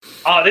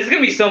Oh, this is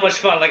gonna be so much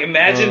fun. Like,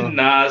 imagine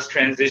Nas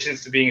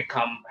transitions to being a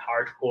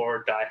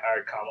hardcore,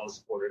 diehard Kamala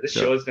supporter. This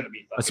show is gonna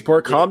be fun. I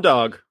support Calm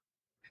Dog.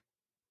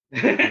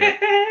 Yeah.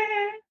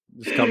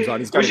 Just comes on.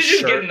 He's got we should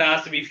just shirt. get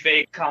Nas to be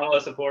fake Kamala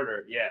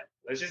supporter. Yeah,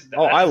 let's just.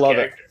 Oh, I love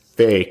it.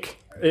 Fake.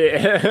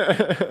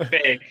 Yeah.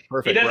 Fake.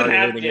 Perfect. He doesn't We're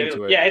have already to. leaning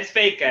into it. Yeah, it's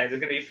fake, guys.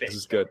 It's gonna be fake. This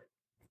is good.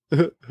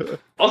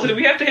 Also, do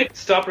we have to hit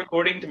stop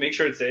recording to make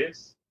sure it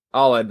saves?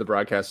 I'll end the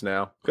broadcast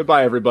now.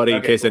 Goodbye, everybody, in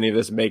Okay, case cool. any of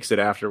this makes it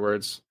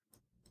afterwards.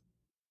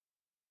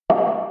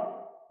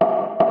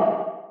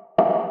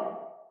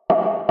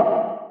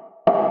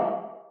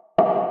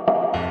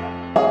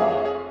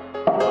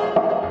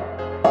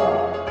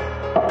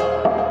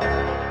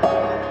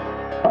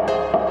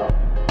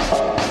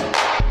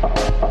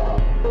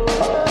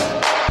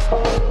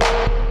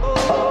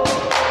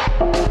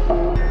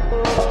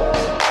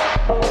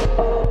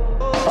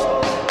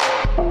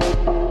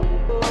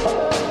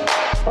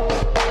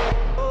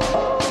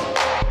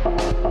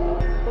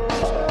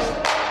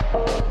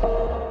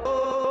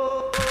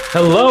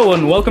 Hello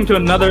and welcome to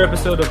another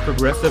episode of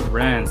Progressive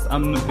Rants.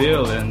 I'm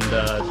Nabil, and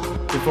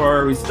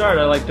before we start,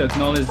 I'd like to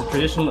acknowledge the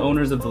traditional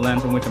owners of the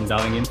land from which I'm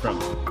dialing in from,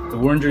 the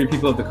Wurundjeri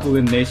people of the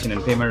Kulin Nation,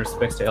 and pay my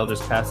respects to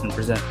elders past and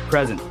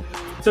present.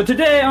 So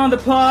today on the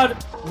pod,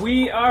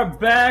 we are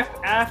back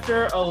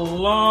after a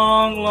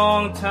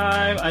long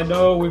time. I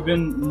know we've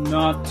been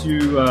not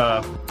too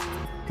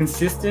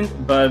consistent,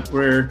 but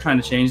we're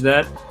trying to change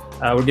that.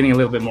 We're getting a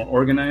little bit more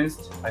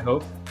organized, I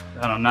hope.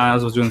 I don't know,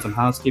 Niles was doing some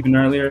housekeeping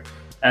earlier.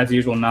 As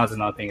usual, Nas is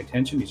not paying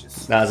attention. He's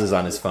just Nas is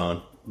on his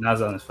phone.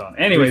 Nas on his phone.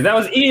 Anyways, that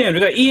was Ian.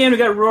 We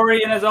got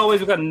Rory, and as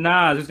always, we got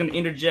Nas, who's going to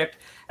interject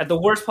at the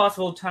worst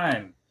possible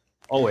time.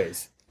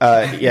 Always.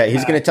 Yeah,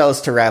 he's going to tell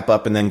us to wrap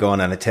up and then go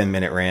on a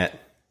 10-minute rant.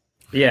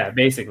 Yeah,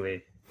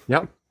 basically.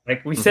 Yep.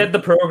 Like, we set the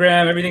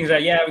program, everything's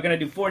like, yeah, we're going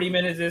to do 40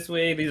 minutes this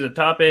week, these are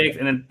topics,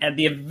 and then at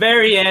the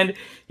very end,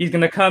 he's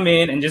going to come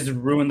in and just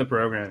ruin the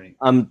programming.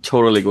 I'm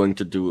totally going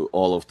to do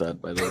all of that,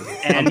 by the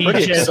way. And he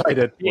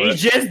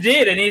just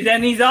did,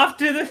 and he's off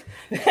to the...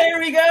 There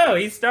we go!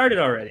 He started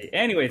already.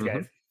 Anyways,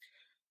 guys,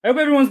 I hope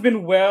everyone's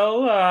been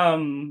well.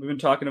 We've been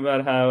talking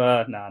about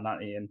how...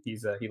 not Ian. He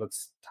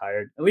looks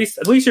tired. At least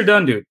you're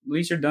done, dude. At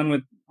least you're done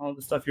with all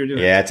the stuff you're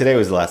doing. Yeah, today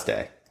was the last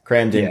day.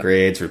 Crammed in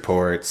grades,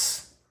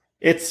 reports.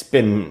 It's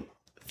been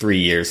 3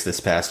 years this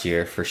past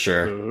year, for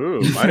sure.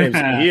 Ooh, my name's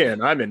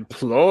Ian. I'm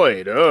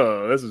employed.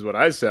 Oh, this is what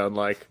I sound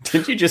like.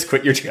 Didn't you just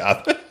quit your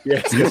job?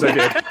 Yes,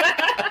 I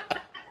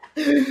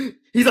did.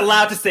 He's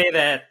allowed to say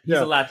that. He's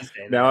Yeah. allowed to say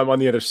that. Now I'm on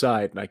the other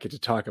side, and I get to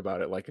talk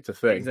about it like it's a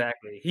thing.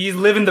 Exactly. He's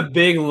living the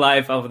big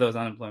life of those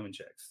unemployment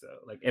checks. So,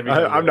 like,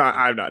 I'm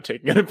not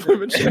taking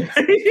unemployment checks.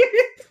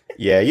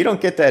 Yeah, you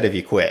don't get that if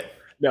you quit.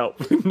 No,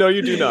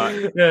 you do not.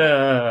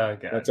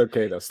 God. That's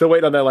okay though. Still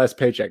waiting on that last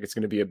paycheck. It's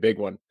going to be a big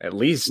one. At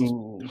least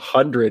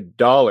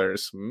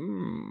 $100.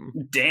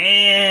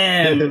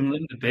 Damn,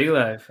 living the big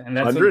life, and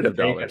that's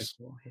 $100.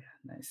 Yeah,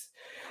 nice.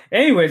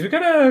 Anyways, we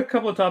got a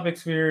couple of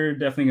topics we're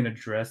definitely going to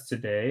address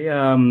today.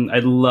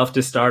 I'd love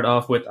to start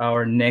off with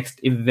our next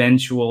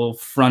eventual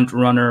front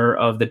runner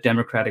of the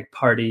Democratic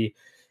Party,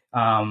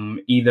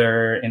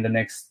 either in the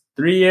next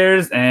 3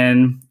 years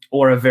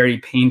or a very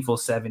painful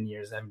 7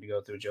 years having to go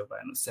through Joe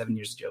Biden. 7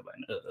 years of Joe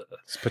Biden.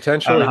 It's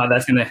potentially I don't know how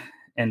that's going to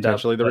end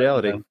up. the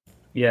reality.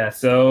 Yeah,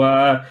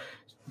 so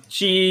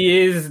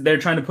they're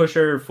trying to push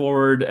her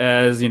forward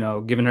as,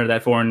 giving her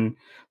that foreign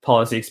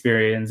policy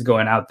experience,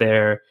 going out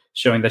there,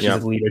 showing that she's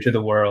a leader to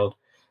the world,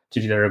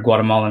 to do their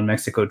Guatemala and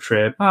Mexico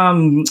trip.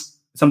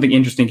 Something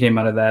interesting came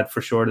out of that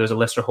for sure. There's a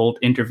Lester Holt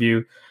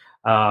interview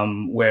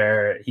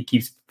where he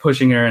keeps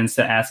pushing her and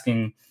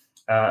asking,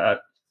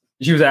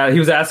 he was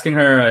asking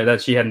her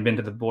that she hadn't been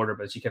to the border,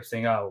 but she kept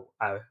saying,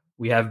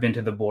 we have been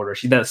to the border.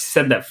 She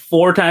said that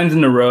 4 times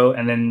in a row.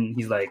 And then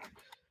he's like,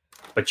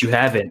 but you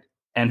haven't.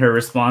 And her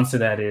response to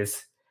that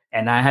is,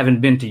 and I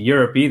haven't been to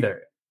Europe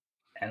either.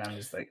 And I'm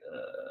just like,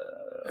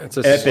 it's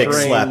an epic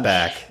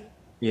slapback.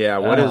 Yeah.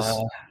 What is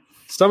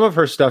some of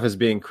her stuff is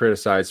being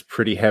criticized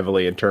pretty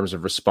heavily in terms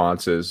of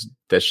responses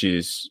that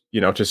she's,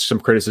 just some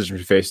criticism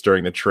she faced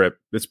during the trip.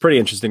 It's pretty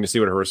interesting to see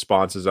what her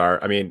responses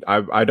are. I mean,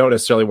 I don't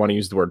necessarily want to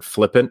use the word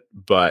flippant,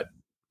 but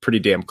pretty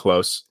damn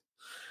close.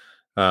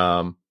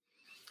 I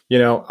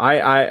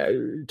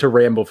to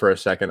ramble for a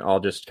second, I'll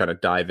just kind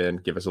of dive in,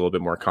 give us a little bit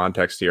more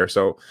context here.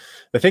 So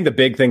the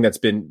big thing that's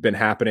been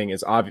happening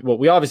is,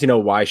 we obviously know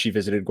why she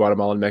visited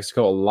Guatemala and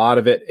Mexico. A lot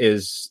of it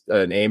is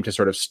an aim to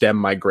sort of stem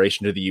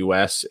migration to the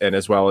U.S. and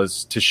as well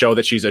as to show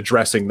that she's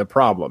addressing the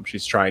problem.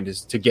 She's trying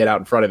to get out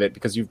in front of it,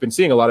 because you've been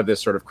seeing a lot of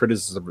this sort of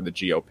criticism from the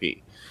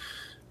GOP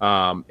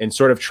and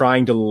sort of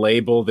trying to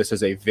label this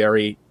as a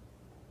very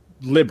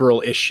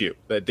liberal issue,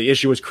 that the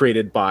issue was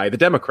created by the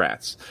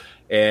Democrats.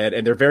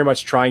 And they're very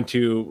much trying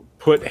to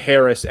put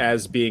Harris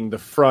as being the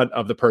front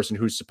of the person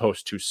who's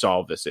supposed to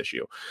solve this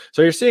issue.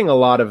 So you're seeing a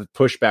lot of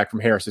pushback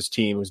from Harris's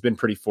team, who's been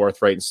pretty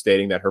forthright in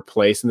stating that her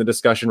place in the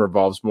discussion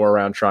revolves more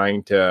around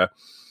trying to,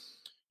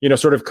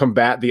 sort of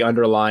combat the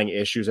underlying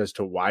issues as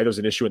to why there's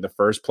an issue in the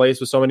first place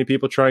with so many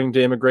people trying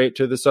to immigrate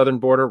to the southern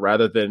border,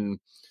 rather than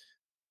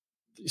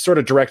sort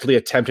of directly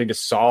attempting to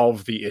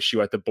solve the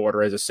issue at the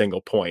border as a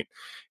single point.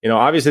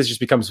 Obviously this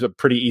just becomes a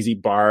pretty easy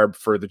barb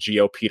for the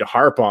GOP to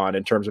harp on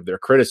in terms of their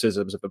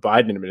criticisms of the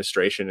Biden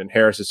administration, and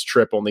Harris's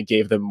trip only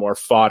gave them more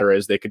fodder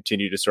as they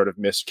continue to sort of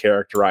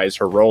mischaracterize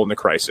her role in the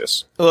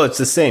crisis. Well, it's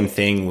the same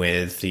thing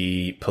with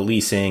the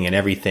policing and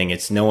everything.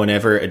 It's no one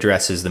ever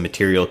addresses the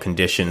material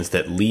conditions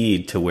that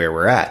lead to where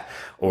we're at,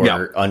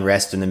 or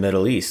unrest in the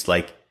Middle East.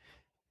 Like,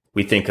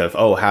 we think of,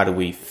 how do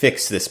we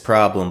fix this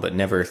problem, but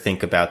never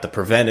think about the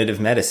preventative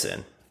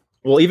medicine.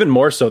 Well, even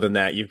more so than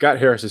that, you've got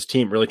Harris's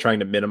team really trying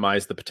to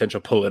minimize the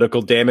potential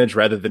political damage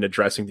rather than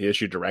addressing the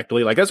issue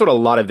directly. Like, that's what a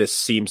lot of this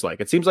seems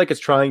like. It seems like it's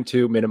trying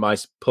to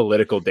minimize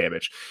political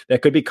damage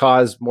that could be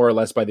caused more or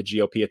less by the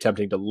GOP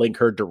attempting to link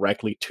her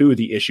directly to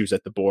the issues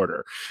at the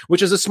border,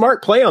 which is a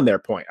smart play on their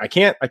point. I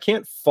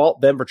can't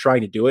fault them for trying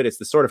to do it. It's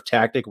the sort of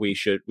tactic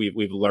we've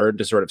learned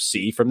to sort of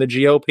see from the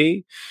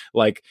GOP.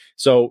 Like,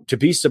 so to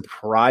be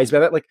surprised by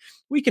that, like,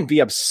 we can be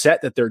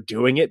upset that they're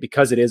doing it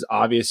because it is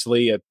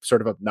obviously a sort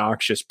of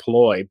obnoxious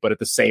ploy, but at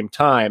the same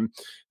time,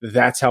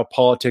 that's how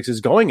politics is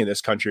going in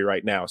this country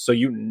right now. So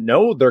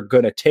they're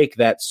going to take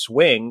that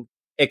swing,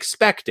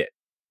 expect it.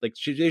 Like,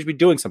 she should be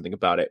doing something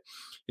about it.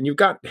 And you've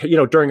got,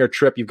 during her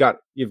trip, you've got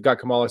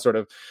Kamala sort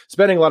of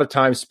spending a lot of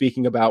time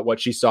speaking about what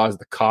she saw as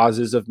the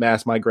causes of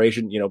mass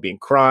migration, being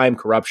crime,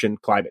 corruption,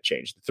 climate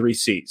change, the 3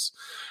 C's.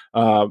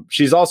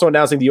 She's also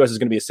announcing the U.S. is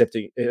going to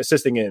be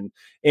assisting in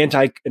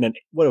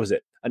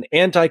an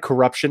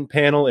anti-corruption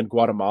panel in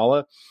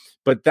Guatemala.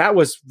 But that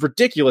was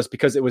ridiculous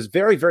because it was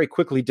very, very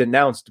quickly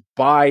denounced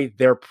by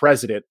their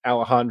president,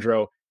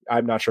 Alejandro.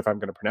 I'm not sure if I'm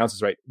going to pronounce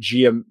this right.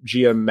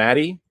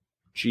 Giamatti.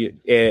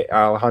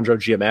 Alejandro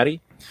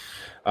Giamatti.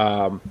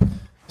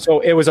 So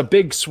it was a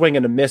big swing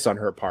and a miss on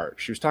her part.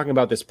 She was talking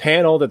about this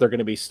panel that they're going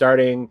to be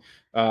starting,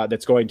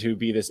 that's going to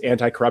be this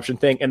anti-corruption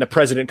thing. And the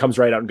president comes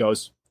right out and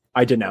goes,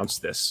 I denounce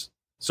this.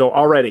 So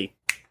already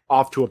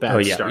off to a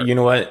bad start. You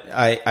know what?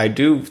 I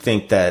do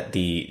think that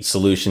the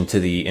solution to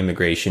the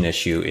immigration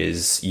issue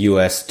is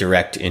U.S.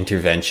 direct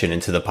intervention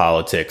into the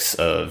politics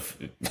of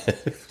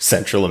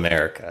Central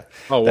America.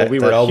 Oh, well, we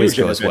were always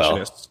huge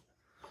interventionists.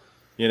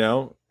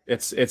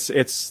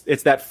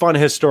 It's that fun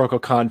historical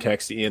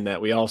context, Ian,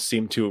 that we all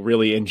seem to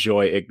really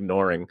enjoy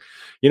ignoring.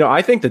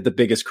 I think that the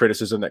biggest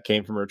criticism that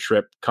came from her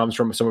trip comes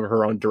from some of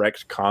her own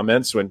direct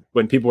comments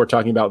when people were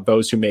talking about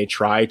those who may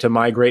try to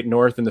migrate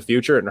north in the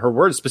future. And her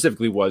word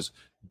specifically was,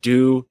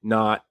 do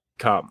not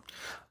come.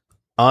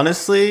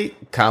 Honestly,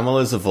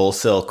 Kamala's a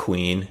Volcel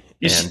queen,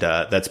 and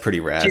that's pretty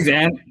rad.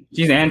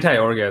 She's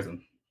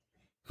anti-orgasm.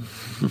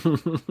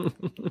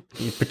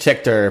 You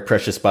protect our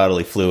precious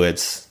bodily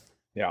fluids.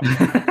 Yeah,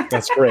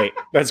 that's great.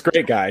 That's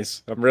great,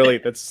 guys.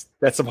 That's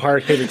some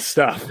hard hitting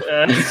stuff.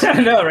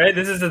 I know, right?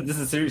 This is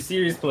a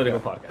serious political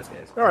podcast,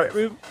 guys. All right,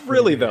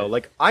 really though,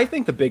 like, I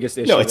think the biggest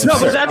issue. But that's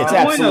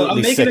the point.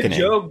 I'm making a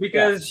joke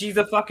because she's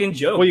a fucking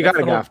joke. Well, you that's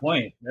gotta the whole have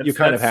point. You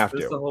kind of have to.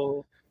 The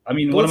whole. I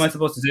mean, what am I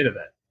supposed to say to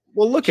that?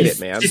 Well, look at it,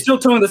 man. She's still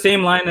towing the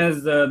same line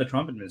as the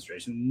Trump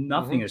administration.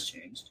 Nothing has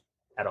changed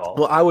at all.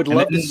 Well, I would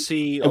love to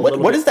see.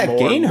 What does that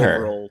gain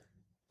her?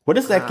 What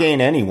does that gain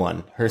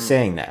anyone? Her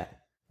saying that.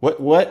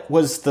 What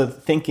was the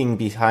thinking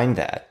behind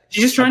that?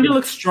 She's just trying to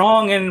look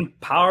strong and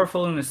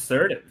powerful and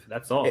assertive.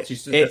 That's all.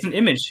 It's an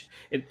image.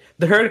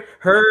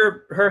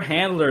 Her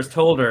handlers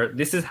told her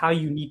this is how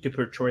you need to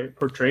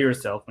portray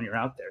yourself when you're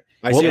out there.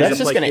 Well, that's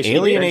just going to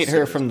alienate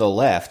her from the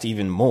left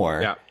even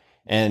more. Yeah.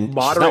 And she's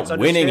not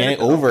winning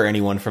over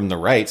anyone from the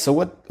right.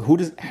 So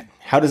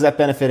how does that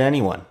benefit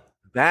anyone?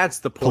 That's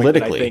the point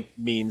that I think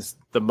means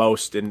the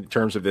most in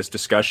terms of this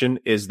discussion,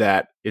 is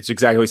that it's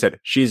exactly what he said.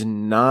 She's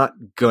not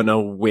going to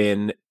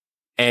win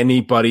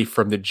anybody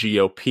from the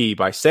GOP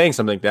by saying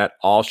something like that.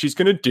 All she's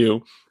going to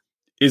do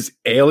is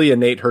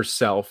alienate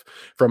herself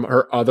from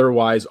her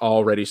otherwise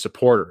already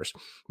supporters.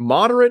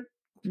 Moderate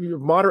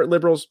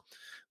liberals,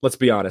 let's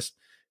be honest,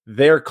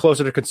 they're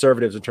closer to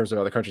conservatives in terms of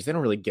other countries. They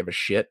don't really give a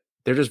shit.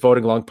 They're just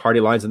voting along party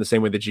lines in the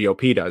same way the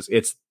GOP does.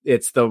 It's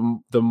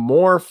the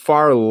more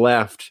far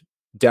left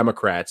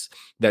Democrats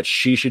that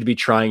she should be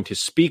trying to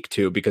speak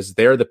to, because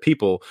they're the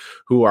people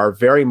who are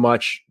very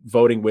much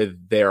voting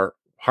with their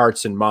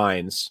hearts and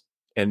minds,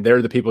 and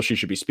they're the people she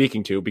should be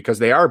speaking to, because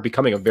they are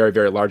becoming a very,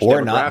 very large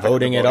or not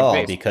voting at all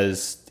base,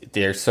 because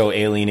they're so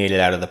alienated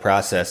out of the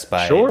process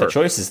by the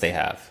choices they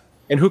have.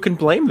 And who can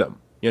blame them?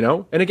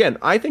 And again,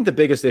 I think the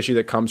biggest issue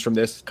that comes from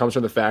this comes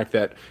from the fact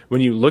that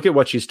when you look at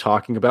what she's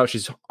talking about,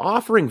 she's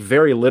offering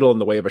very little in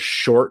the way of a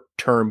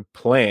short-term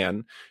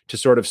plan to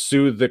sort of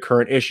soothe the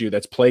current issue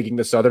that's plaguing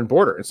the southern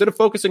border. Instead of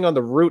focusing on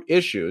the root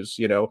issues,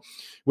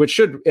 which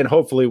should and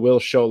hopefully will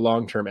show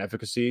long-term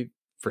efficacy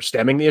for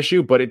stemming the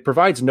issue, but it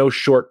provides no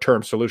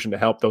short-term solution to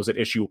help those at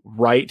issue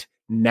right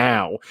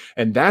now.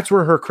 And that's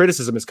where her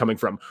criticism is coming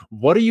from.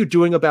 What are you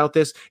doing about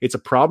this? It's a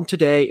problem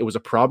today. It was a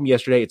problem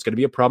yesterday. It's going to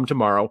be a problem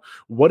tomorrow.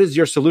 What is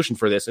your solution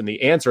for this? And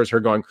the answer is her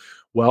going,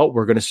 well,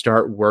 we're going to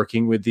start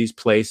working with these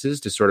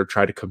places to sort of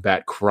try to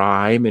combat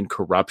crime and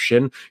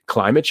corruption.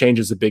 Climate change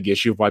is a big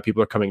issue of why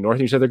people are coming north.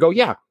 And you said they go,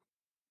 yeah,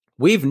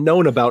 We've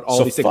known about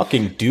all these things.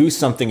 Fucking do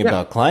something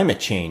about climate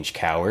change,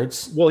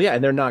 cowards. Well, yeah,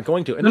 and they're not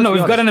going to. And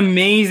we've got an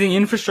amazing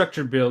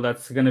infrastructure bill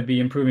that's going to be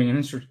improving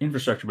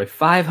infrastructure by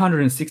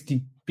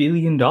 $560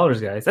 billion,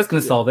 guys. That's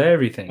going to solve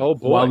everything. Oh,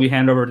 boy. While we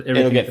hand over everything.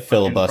 It'll get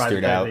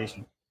filibustered out.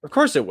 Of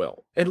course it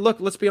will. And look,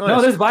 let's be honest.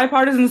 No, there's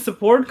bipartisan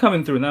support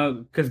coming through now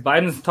because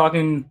Biden's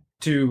talking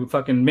to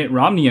fucking Mitt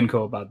Romney and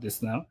co about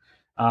this now.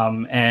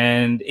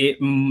 And it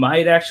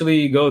might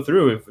actually go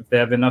through if they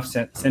have enough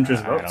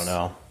centrist votes. I don't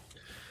know.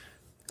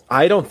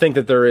 I don't think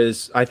that there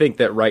is. I think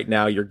that right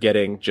now you're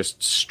getting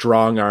just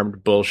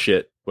strong-armed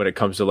bullshit when it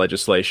comes to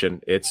legislation.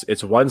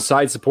 It's one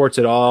side supports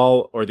it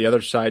all, or the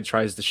other side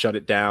tries to shut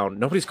it down.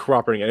 Nobody's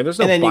cooperating. And there's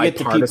no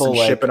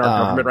bipartisanship in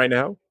our government right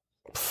now.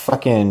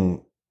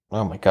 Fucking,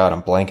 oh my God,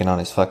 I'm blanking on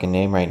his fucking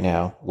name right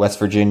now. West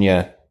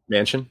Virginia.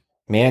 Manchin.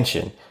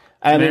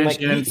 I mean, like,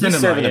 he's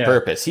serving the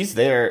purpose. He's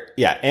there,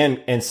 and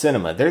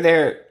Sinema. They're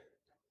there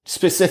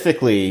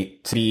specifically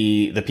to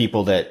be the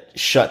people that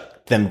shut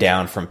them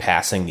down from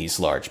passing these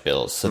large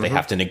bills. So they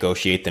have to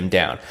negotiate them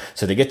down.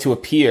 So they get to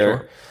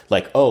appear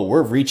like, oh,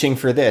 we're reaching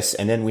for this,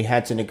 and then we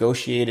had to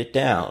negotiate it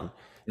down.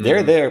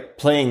 They're there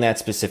playing that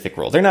specific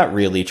role. They're not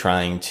really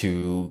trying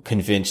to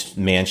convince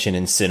Manchin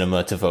and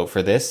Sinema to vote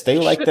for this. They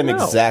like them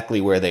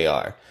exactly where they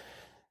are.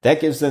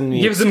 That gives them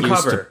the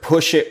excuse to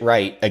push it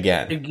right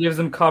again. It gives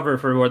them cover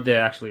for what they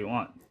actually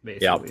want,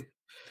 basically. Yeah.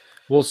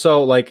 Well,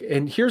 so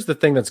and here's the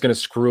thing that's going to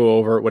screw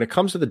over when it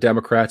comes to the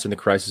Democrats and the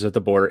crisis at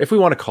the border. If we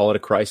want to call it a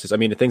crisis, I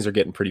mean, things are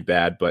getting pretty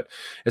bad, but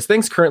as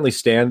things currently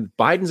stand,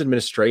 Biden's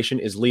administration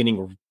is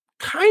leaning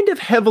kind of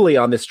heavily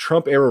on this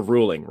Trump era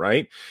ruling,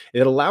 right?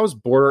 It allows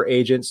border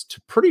agents to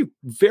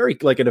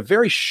in a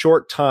very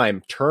short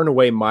time, turn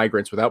away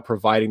migrants without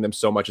providing them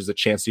so much as a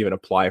chance to even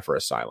apply for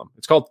asylum.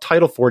 It's called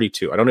Title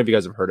 42. I don't know if you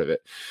guys have heard of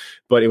it,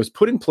 but it was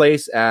put in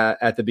place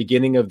at the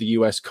beginning of the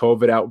U.S.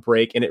 COVID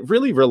outbreak, and it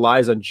really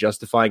relies on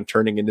justifying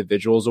turning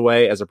individuals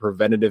away as a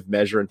preventative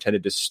measure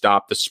intended to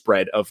stop the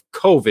spread of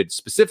COVID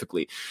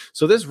specifically.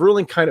 So this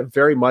ruling kind of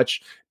very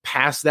much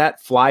past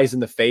that flies in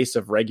the face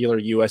of regular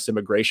U.S.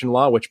 immigration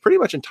law, which pretty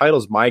much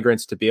entitles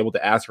migrants to be able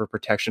to ask for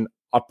protection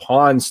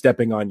upon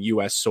stepping on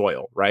U.S.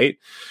 soil, right?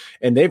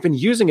 And they've been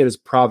using it as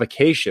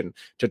provocation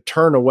to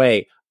turn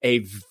away a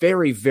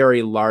very,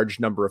 very large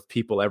number of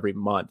people every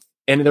month.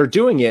 And they're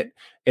doing it,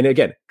 and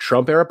again,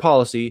 Trump era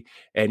policy,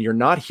 and you're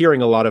not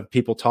hearing a lot of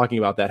people talking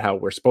about that, how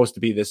we're supposed to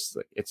be this,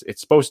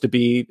 it's supposed to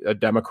be a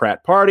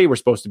Democrat party, we're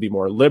supposed to be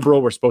more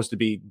liberal, we're supposed to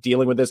be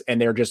dealing with this,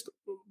 and they're just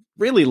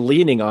really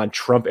leaning on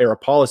Trump era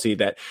policy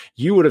that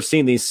you would have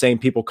seen these same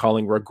people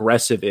calling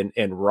regressive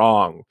and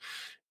wrong,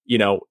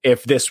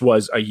 if this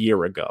was a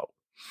year ago.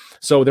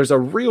 So there's a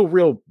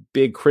real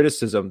big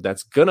criticism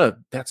that's gonna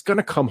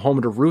come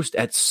home to roost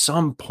at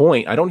some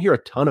point. I don't hear a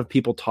ton of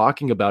people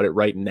talking about it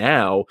right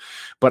now,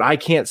 but I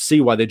can't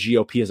see why the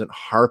GOP isn't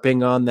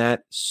harping on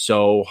that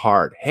so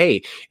hard.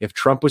 Hey, if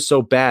Trump was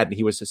so bad and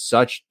he was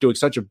doing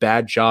such a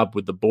bad job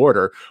with the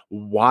border,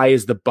 why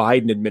is the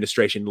Biden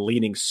administration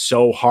leaning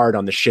so hard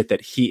on the shit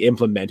that he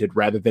implemented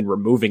rather than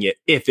removing it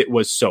if it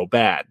was so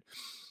bad?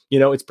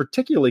 It's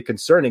particularly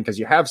concerning because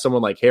you have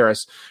someone like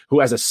Harris,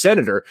 who as a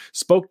senator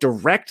spoke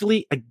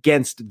directly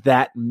against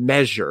that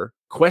measure,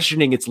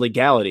 questioning its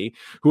legality,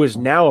 who is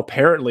now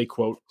apparently,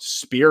 quote,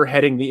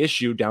 spearheading the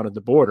issue down at the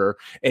border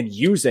and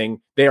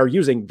they are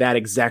using that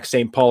exact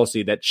same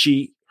policy that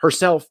she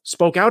herself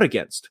spoke out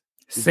against.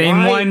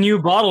 Same wine, new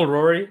bottle,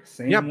 Rory.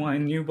 Same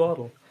wine, new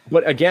bottle.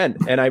 But again,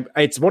 and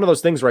it's one of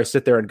those things where I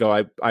sit there and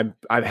go, I'm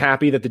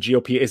happy that the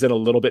GOP isn't a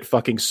little bit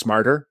fucking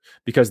smarter,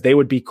 because they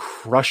would be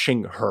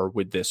crushing her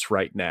with this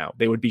right now.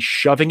 They would be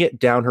shoving it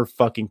down her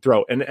fucking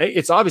throat, and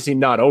it's obviously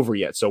not over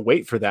yet. So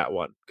wait for that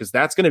one, because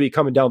that's going to be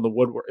coming down the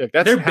woodwork.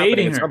 They're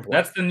baiting her.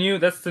 That's the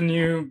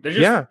new.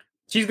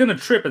 She's going to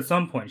trip at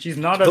some point. She's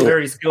not a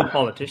very skilled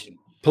politician.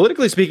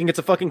 Politically speaking, it's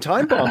a fucking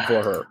time bomb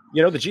for her.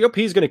 The GOP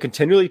is going to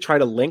continually try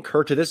to link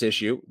her to this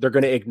issue. They're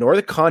going to ignore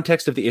the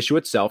context of the issue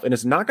itself, and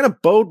it's not going to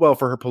bode well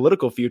for her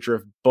political future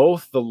if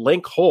both the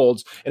link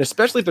holds, and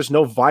especially if there's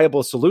no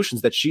viable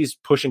solutions that she's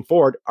pushing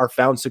forward are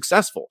found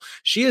successful.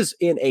 She is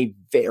in a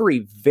very,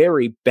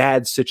 very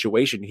bad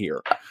situation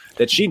here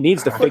that she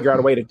needs to figure out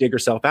a way to dig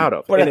herself out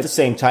of. But at the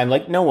same time,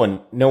 like no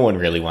one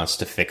really wants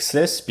to fix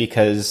this,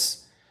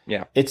 because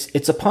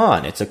it's a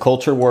pawn. It's a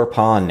culture war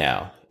pawn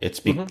now.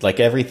 It's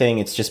like everything.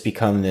 It's just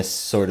become this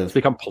sort of... It's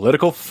become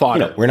political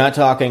fodder. We're not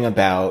talking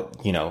about,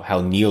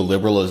 how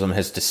neoliberalism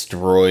has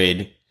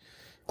destroyed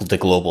the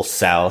global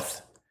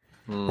South.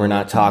 We're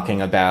not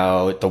talking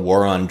about the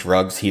war on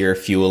drugs here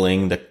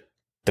fueling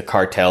the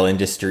cartel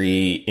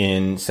industry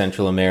in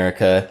Central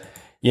America.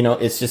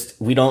 It's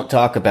just, we don't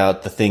talk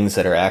about the things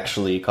that are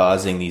actually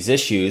causing these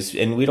issues,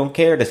 and we don't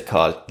care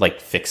to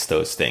fix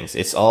those things.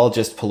 It's all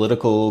just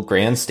political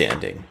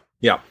grandstanding.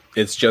 Yeah.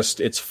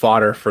 It's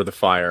fodder for the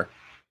fire.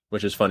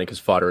 Which is funny because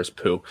fodder is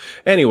poo.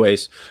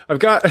 Anyways, I've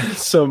got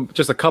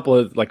just a couple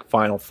of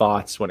final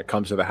thoughts when it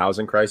comes to the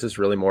housing crisis,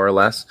 really more or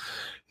less.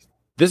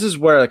 this is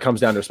where it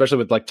comes down to, especially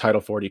with like Title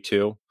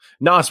 42.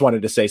 Nas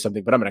wanted to say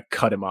something, but I'm going to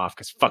cut him off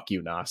because fuck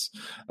you, Nas.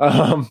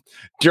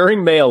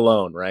 During May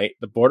alone, right,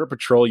 the Border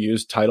Patrol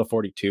used Title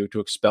 42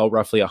 to expel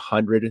roughly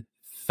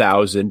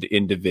 100,000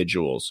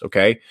 individuals.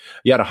 Okay,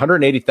 you had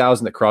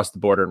 180,000 that crossed the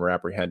border and were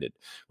apprehended.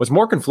 What's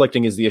more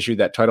conflicting is the issue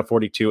that Title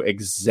 42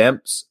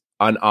 exempts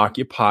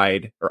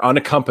unoccupied or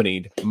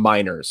unaccompanied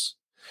minors,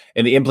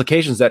 and the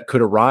implications that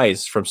could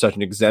arise from such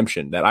an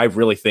exemption that I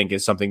really think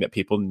is something that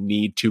people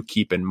need to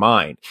keep in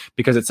mind,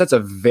 because it sets a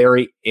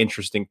very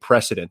interesting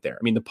precedent there.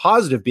 I mean, the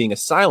positive being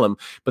asylum,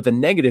 but the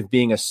negative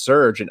being a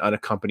surge in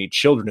unaccompanied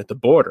children at the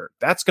border.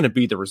 That's going to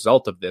be the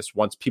result of this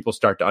once people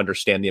start to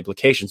understand the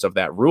implications of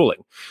that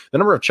ruling. The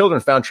number of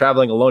children found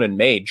traveling alone in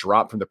May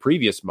dropped from the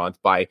previous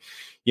month by,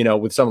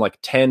 with something like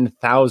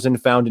 10,000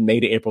 found in May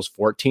to April's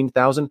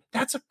 14,000.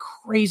 That's a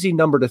crazy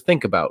number to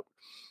think about.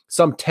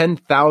 Some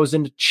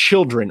 10,000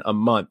 children a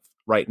month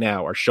right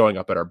now are showing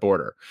up at our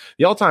border.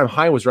 The all-time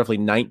high was roughly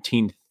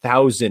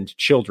 19,000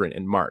 children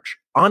in March.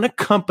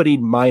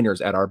 Unaccompanied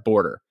minors at our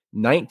border,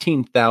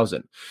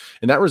 19,000.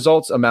 And that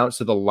amounts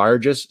to the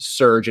largest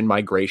surge in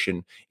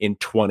migration in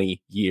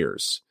 20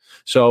 years.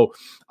 So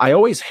I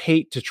always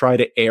hate to try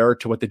to err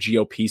to what the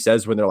GOP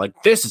says when they're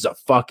like, this is a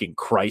fucking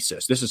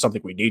crisis. This is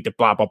something we need to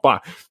blah, blah, blah.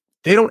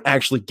 They don't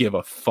actually give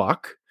a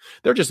fuck.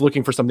 They're just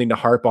looking for something to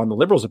harp on the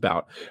liberals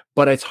about.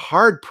 But it's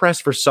hard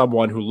pressed for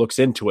someone who looks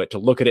into it to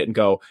look at it and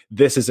go,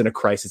 this isn't a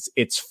crisis.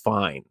 It's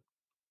fine.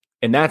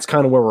 And that's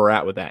kind of where we're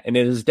at with that. And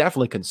it is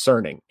definitely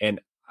concerning. And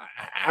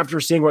after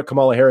seeing what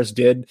Kamala Harris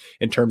did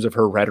in terms of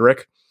her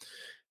rhetoric,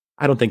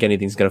 I don't think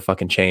anything's going to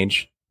fucking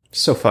change.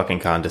 So fucking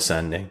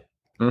condescending.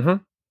 Mm-hmm.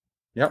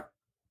 Yep.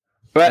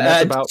 But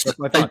that's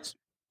my thoughts.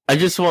 I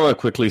just want to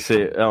quickly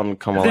say on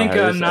Kamala Harris.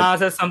 I think Nas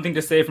has something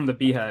to say from the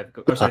Beehive.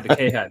 The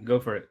K-Hat.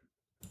 Go for it.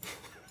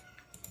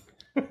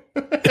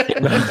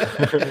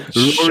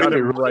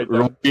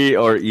 Rocky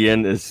or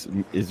Ian is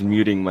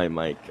muting my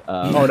mic.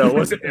 Oh no, it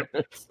wasn't him.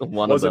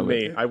 Wasn't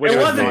me. I wish it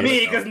wasn't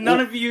me because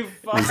none of you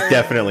fuckers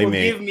definitely will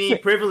me. give me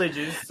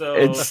privileges. So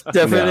it's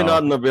definitely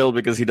not Nabil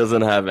because he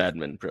doesn't have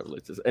admin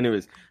privileges.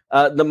 Anyways,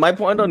 my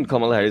point on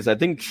Kamala Harris, I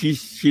think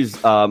she's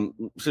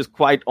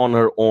quite on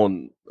her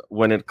own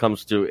when it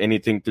comes to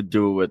anything to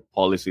do with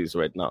policies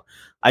right now.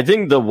 I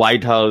think the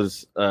White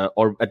House,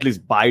 or at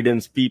least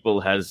Biden's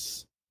people,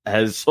 has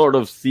sort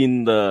of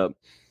seen what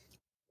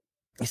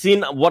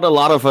a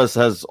lot of us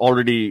has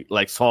already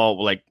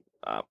saw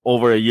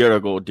over a year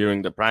ago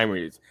during the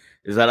primaries,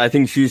 is that I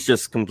think she's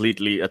just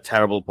completely a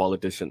terrible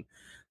politician,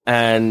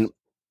 and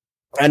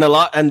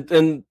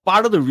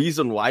part of the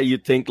reason why you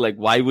think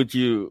why would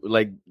you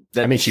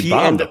that? I mean, she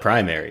bombed the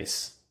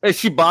primaries.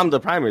 She bombed the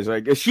primaries.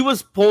 She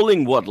was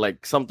polling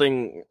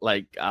something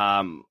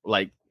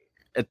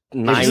at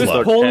 9 she was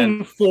or polling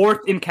 10. fourth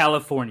in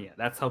California.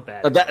 That's how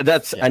bad.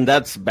 And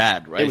that's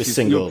bad, right? It was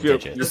single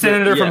digits. The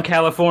senator from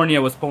California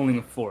was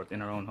polling fourth in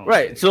her own home.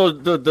 Right. So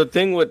the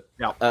thing with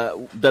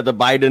that the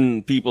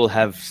Biden people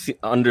have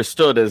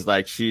understood is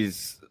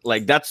she's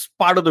that's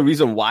part of the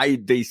reason why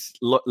they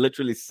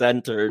literally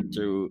sent her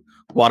to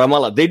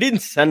Guatemala. They didn't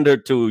send her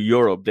to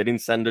Europe. They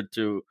didn't send her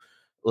to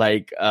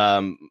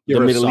the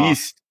Middle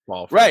East.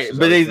 Right,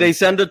 but they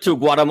sent her to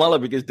Guatemala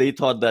because they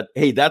thought that,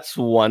 hey, that's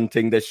one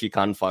thing that she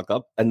can't fuck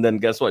up. And then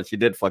guess what? She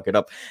did fuck it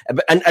up.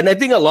 And I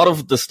think a lot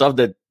of the stuff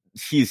that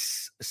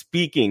she's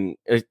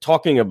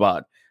talking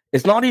about,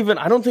 it's not even,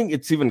 I don't think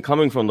it's even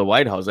coming from the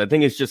White House. I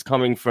think it's just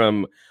coming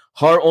from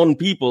her own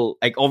people.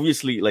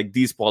 Obviously,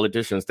 these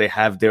politicians, they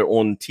have their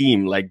own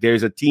team.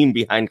 There's a team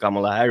behind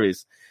Kamala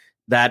Harris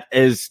that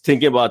is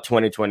thinking about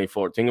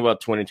 2024, thinking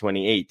about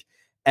 2028.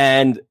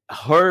 And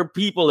her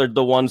people are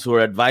the ones who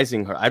are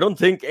advising her. I don't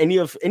think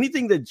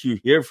anything that you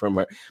hear from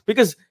her,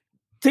 because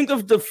think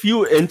of the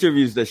few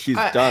interviews that she's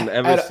done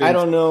ever since. I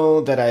don't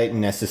know that I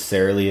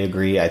necessarily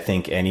agree. I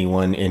think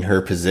anyone in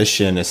her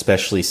position,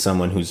 especially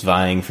someone who's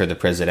vying for the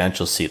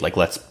presidential seat,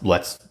 let's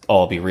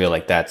all be real,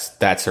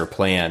 that's her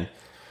plan.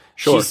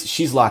 Sure,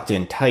 she's locked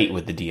in tight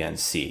with the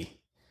DNC.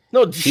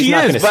 No, she's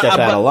not going to step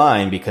out of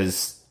line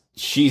because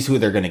she's who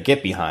they're going to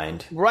get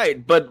behind.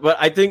 Right, but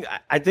I think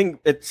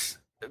it's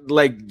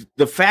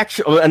the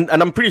faction, and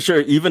I'm pretty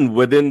sure even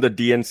within the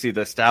DNC,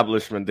 the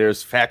establishment,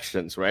 there's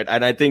factions, right?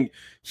 And I think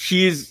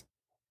she's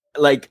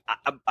a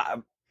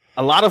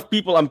lot of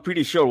people, I'm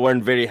pretty sure,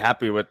 weren't very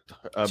happy with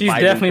she's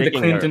Biden definitely the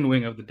Clinton her.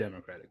 wing of the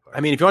Democratic Party.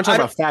 I mean, if you want to talk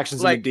about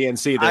factions in the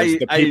DNC, there's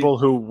the people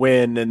who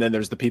win, and then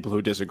there's the people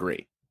who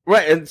disagree.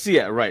 Right,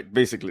 and right.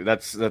 Basically,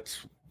 that's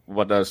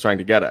what I was trying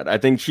to get at. I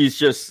think she's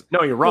just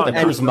no, you're wrong.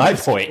 That proves my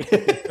point.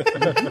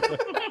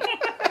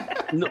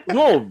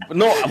 No.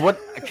 What?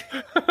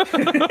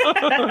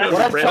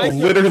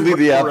 Literally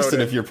the opposite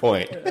of your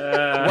point.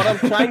 What I'm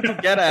trying to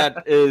get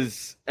at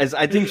is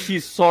I think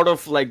she's sort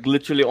of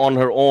literally on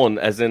her own,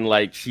 as in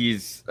she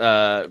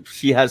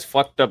has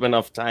fucked up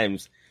enough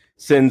times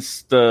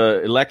since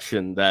the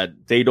election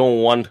that they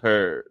don't want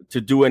her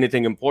to do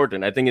anything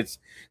important. I think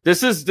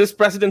this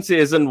presidency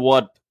isn't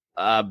what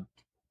I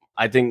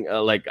think.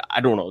 I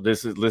don't know.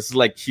 This is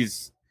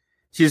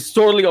she's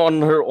totally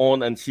on her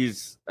own, and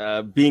she's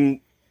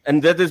being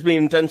And that is being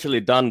intentionally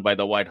done by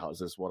the White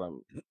House, is what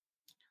I'm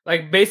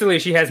like. Basically,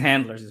 she has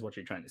handlers, is what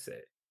you're trying to say.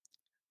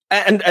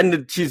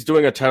 And she's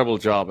doing a terrible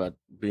job at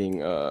being.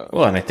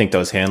 Well, and I think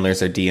those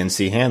handlers are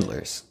DNC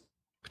handlers.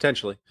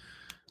 Potentially.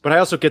 But I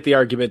also get the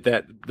argument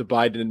that the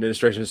Biden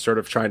administration is sort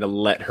of trying to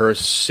let her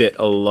sit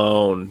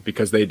alone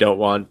because they don't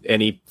want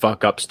any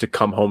fuck-ups to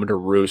come home to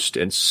roost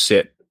and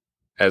sit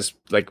as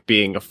like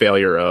being a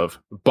failure of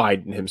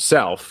Biden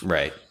himself.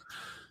 Right.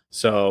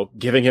 So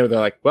giving him,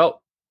 they're like,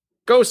 well,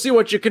 go see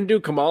what you can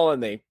do, Kamala.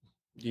 And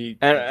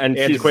and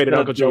antiquated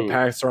Uncle Joe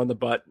pats her on the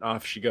butt, and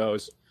off she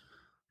goes.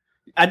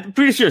 I'm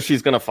pretty sure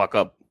she's going to fuck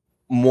up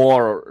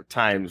more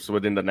times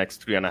within the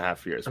next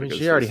 3.5 years. I mean,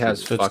 she already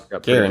has fucked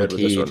up guaranteed.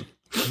 With this one.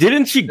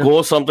 Didn't she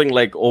go something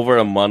like over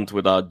a month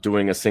without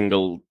doing a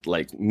single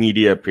like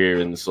media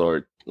appearance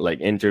or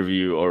like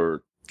interview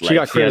or like, she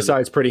got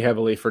criticized pretty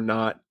heavily for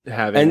not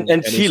having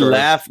and she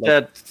laughed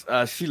at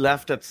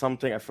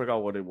something. I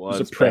forgot what it was.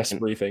 It was press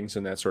briefings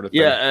and that sort of thing.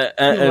 Yeah,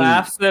 she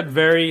laughs at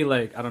very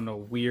like I don't know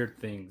weird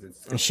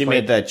things. She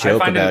made that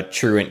joke about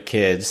truant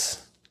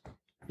kids.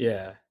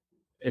 Yeah,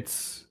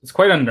 it's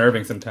quite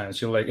unnerving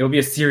sometimes. It'll be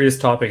a serious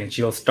topic and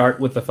she'll start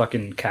with the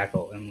fucking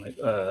cackle and like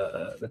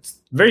that's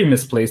very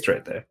misplaced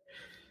right there.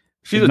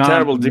 She's a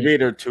terrible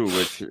debater too,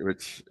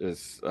 which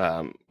is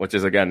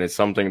again is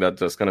something that's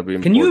just going to be.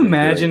 Can you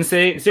imagine?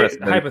 Say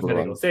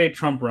hypothetical. Say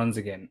Trump runs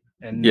again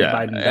and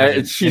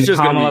Biden she's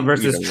just Kamala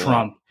versus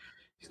Trump.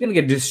 She's going to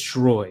get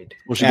destroyed.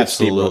 Well, she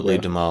absolutely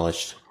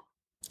demolished.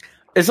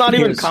 It's not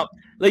even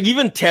like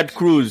even Ted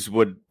Cruz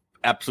would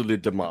absolutely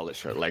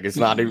demolish her. Like it's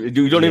not.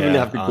 You don't even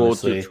have to go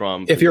to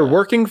Trump. If you're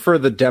working for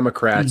the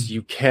Democrats,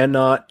 you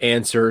cannot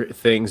answer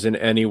things in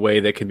any way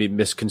that can be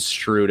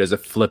misconstrued as a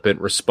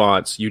flippant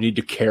response. You need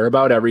to care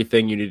about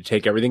everything. You need to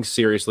take everything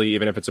seriously,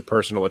 even if it's a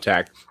personal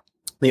attack.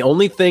 The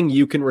only thing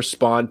you can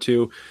respond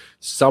to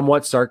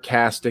somewhat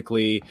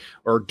sarcastically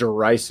or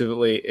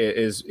derisively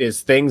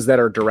is things that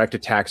are direct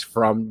attacks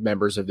from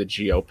members of the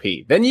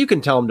GOP. Then you can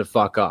tell them to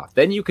fuck off.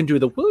 Then you can do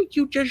will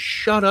you just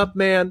shut up,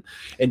 man,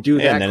 and do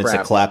that and then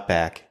crap. It's a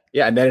clapback.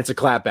 Yeah, and then it's a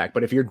clapback.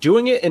 But if you're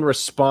doing it in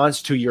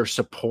response to your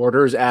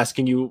supporters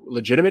asking you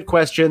legitimate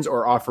questions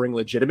or offering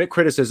legitimate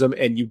criticism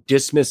and you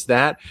dismiss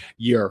that,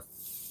 you're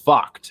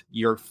fucked.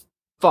 You're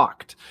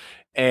fucked.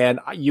 And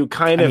you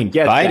kind of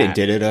get Biden that.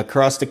 did it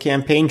across the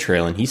campaign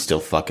trail, and he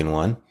still fucking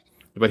won.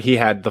 But he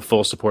had the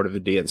full support of the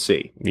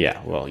DNC. Yeah,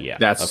 well, yeah,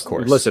 that's of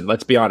course. Listen,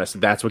 let's be honest.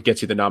 That's what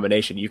gets you the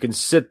nomination. You can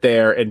sit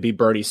there and be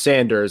Bernie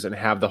Sanders and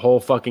have the whole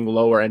fucking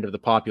lower end of the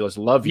populace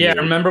love you. Yeah,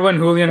 remember when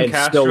Julian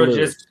Castro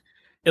just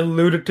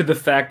alluded to the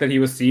fact that he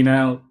was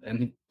senile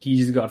and he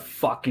just got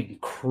fucking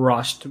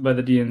crushed by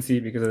the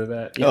DNC because of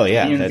that? Oh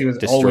yeah, the DNC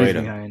was always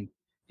behind.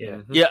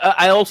 Yeah,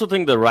 I also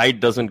think the right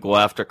doesn't go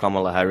after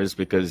Kamala Harris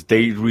because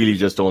they really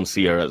just don't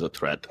see her as a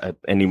threat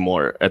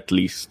anymore. At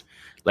least,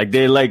 like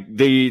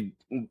the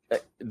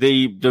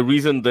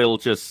reason they'll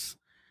just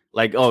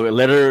like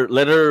let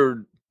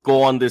her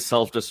go on this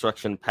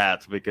self-destruction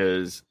path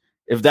because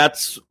if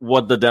that's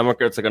what the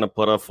Democrats are going to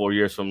put up 4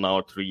 years from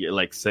now, 7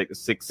 years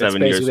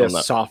from now,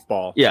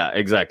 softball. Yeah,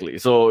 exactly.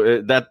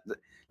 So that.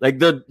 Like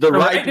the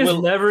right is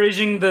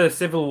leveraging the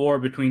civil war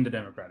between the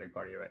Democratic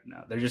Party right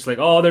now. They're just like,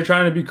 they're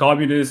trying to be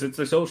communist. It's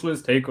a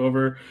socialist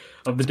takeover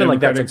of the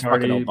Democratic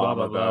Party. Obama, blah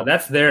blah blah.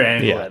 That's their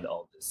angle at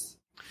all this.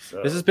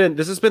 So. This has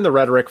been the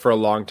rhetoric for a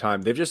long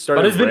time. They've just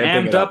started, but it's been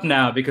amped up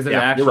now because of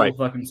actual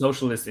fucking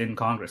socialists in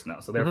Congress now.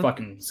 So they're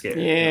fucking scared.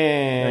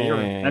 Yeah, you're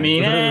right. I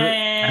mean,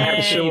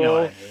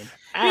 actual.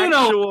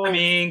 I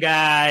mean,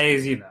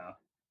 guys, we're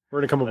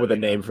gonna come up with a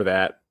name for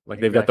that.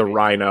 Like they've got the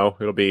Rhino.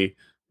 It'll be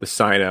the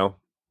Sino.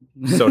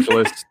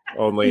 Socialist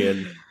only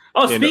and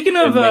speaking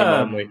of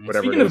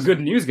good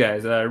news,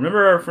 guys,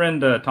 remember our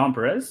friend Tom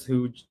Perez,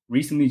 who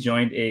recently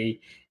joined a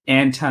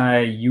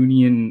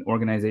anti-union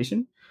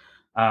organization?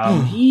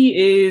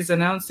 He is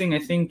announcing, I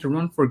think, to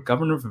run for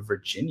governor of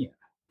Virginia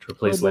to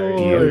replace Larry.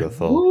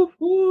 Beautiful. Whoop,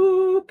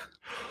 whoop.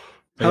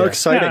 How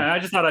exciting! I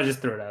just thought I'd just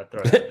throw it out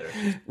there.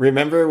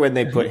 Remember when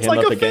they put him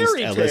up against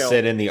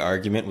Ellison and the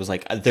argument was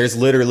like, there's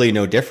literally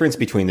no difference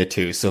between the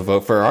two, so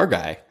vote for our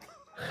guy.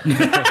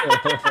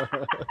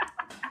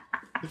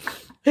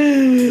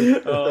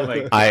 Oh my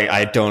God.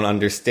 I don't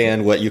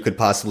understand what you could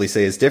possibly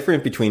say is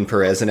different between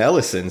Perez and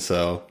Ellison,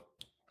 so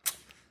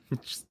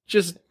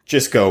just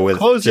go with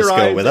close your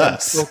eyes with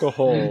us. Poke a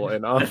hole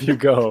and off you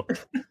go.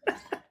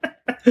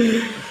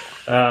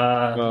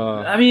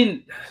 I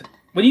mean,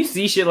 when you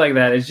see shit like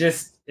that,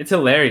 it's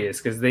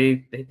hilarious because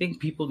they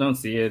think people don't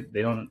see it.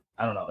 I don't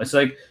know. It's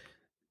like,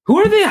 who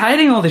are they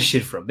hiding all this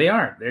shit from? They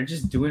aren't. They're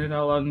just doing it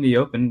all out in the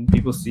open.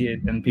 People see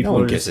it, and people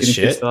are just getting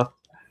pissed off.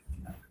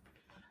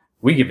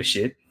 We give a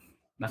shit.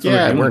 That's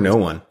we're no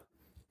one.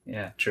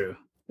 Yeah, true.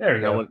 There we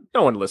go.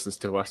 No one listens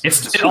to us.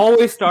 It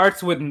always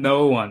starts with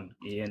no one,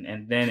 Ian,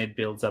 and then it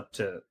builds up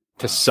to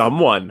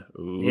someone.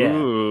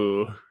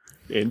 Ooh,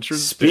 interesting.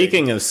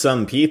 Speaking of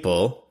some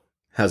people,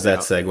 how's that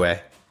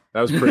segue?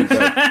 That was pretty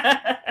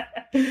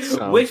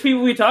good. Which people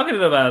are we talking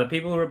about? The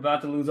people who are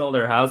about to lose all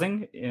their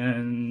housing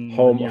and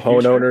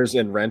homeowners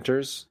and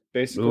renters.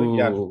 basically.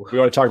 Yeah, Ooh. we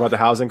want to talk about the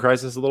housing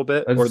crisis a little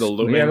bit, or the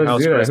looming let's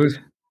house do that. crisis.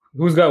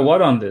 Who's got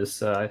what on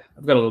this? I've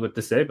got a little bit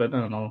to say, but I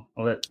don't know.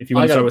 If you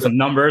want to start with some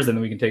numbers, and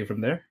then we can take it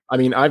from there. I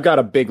mean, I've got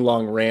a big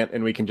long rant,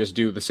 and we can just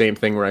do the same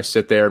thing where I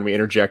sit there and we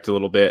interject a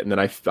little bit, and then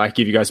I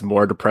give you guys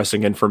more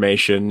depressing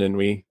information, and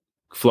we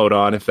float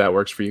on if that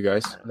works for you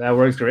guys. That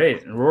works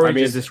great. Rory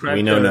just described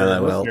we know none of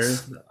that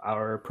listeners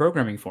our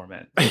programming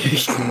format.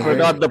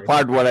 Forgot the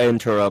part where I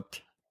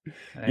interrupt.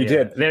 You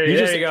did. There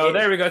you go.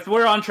 There we go. So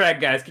we're on track,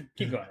 guys.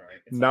 Keep going.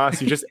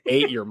 Nas, you just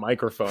ate your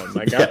microphone.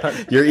 My God.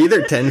 Yeah, you're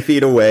either 10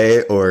 feet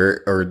away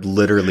or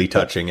literally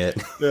touching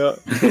it. Yeah.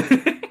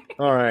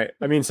 All right.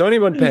 I mean, so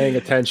anyone paying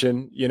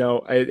attention,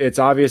 it's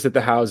obvious that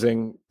the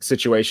housing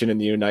situation in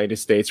the United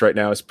States right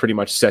now is pretty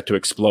much set to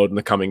explode in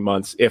the coming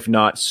months, if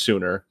not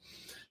sooner.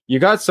 You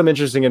got some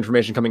interesting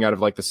information coming out of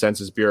like the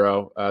Census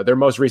Bureau. Their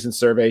most recent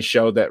survey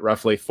showed that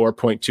roughly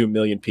 4.2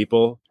 million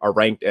people are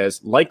ranked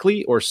as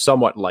likely or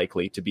somewhat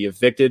likely to be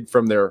evicted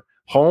from their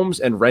homes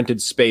and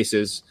rented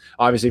spaces.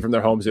 Obviously, from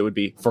their homes, it would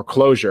be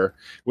foreclosure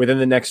within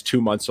the next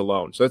 2 months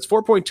alone. So that's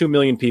 4.2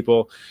 million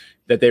people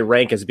that they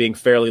rank as being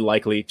fairly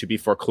likely to be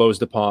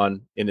foreclosed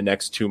upon in the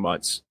next 2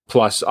 months.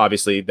 Plus,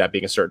 obviously, that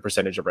being a certain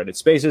percentage of rented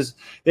spaces.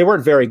 They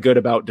weren't very good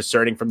about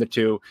discerning from the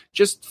two.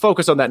 Just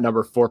focus on that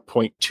number,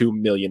 4.2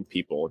 million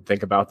people, and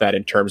think about that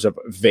in terms of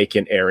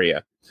vacant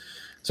area.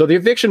 So the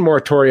eviction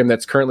moratorium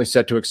that's currently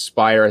set to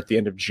expire at the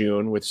end of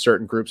June, with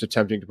certain groups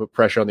attempting to put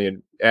pressure on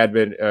the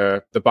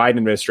Biden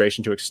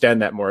administration to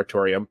extend that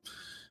moratorium,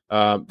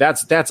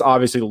 that's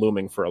obviously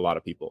looming for a lot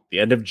of people. The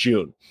end of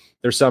June,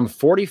 there's some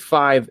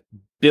 $45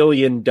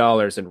 billion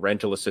in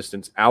rental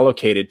assistance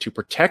allocated to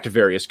protect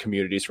various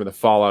communities from the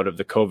fallout of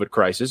the COVID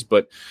crisis.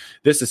 But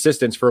this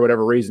assistance, for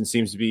whatever reason,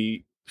 seems to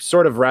be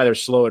sort of rather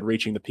slow at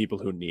reaching the people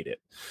who need it.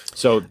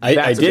 So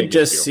I did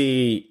just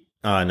see,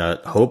 on a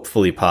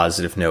hopefully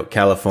positive note,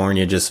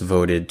 California just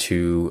voted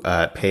to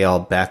pay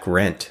all back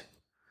rent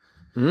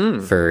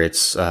for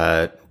its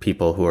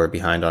people who are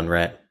behind on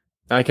rent.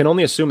 I can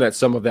only assume that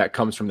some of that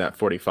comes from that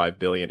 $45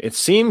 billion. It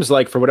seems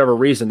like for whatever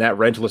reason that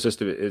rental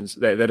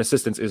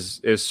assistance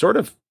is sort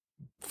of,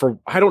 for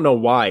I don't know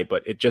why,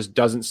 but it just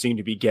doesn't seem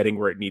to be getting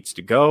where it needs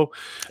to go.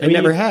 It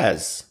never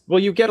has. Well,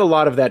 you get a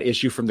lot of that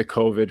issue from the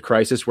COVID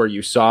crisis where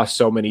you saw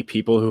so many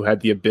people who had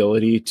the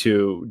ability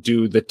to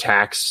do the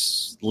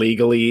tax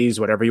legalese,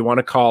 whatever you want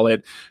to call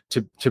it,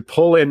 to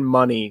pull in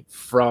money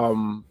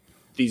from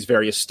these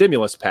various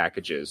stimulus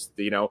packages.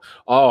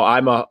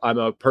 I'm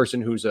a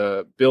person who's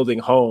building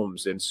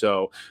homes, and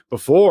so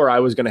before I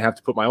was going to have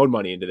to put my own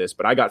money into this,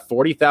 but I got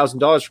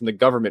 $40,000 from the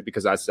government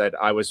because I said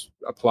I was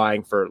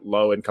applying for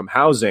low income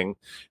housing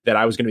that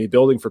I was going to be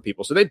building for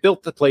people. So they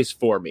built the place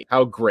for me.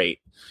 How great!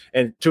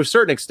 And to a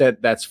certain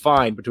extent, that's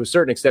fine. But to a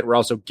certain extent, we're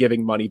also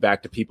giving money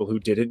back to people who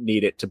didn't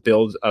need it to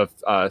build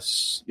another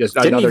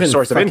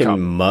source of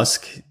income.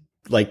 Musk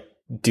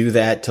do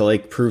that to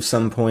prove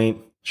some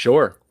point?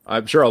 Sure.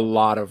 I'm sure a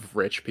lot of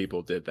rich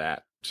people did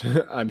that.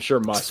 I'm sure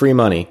Musk. It's free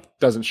money.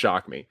 Doesn't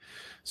shock me.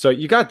 So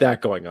you got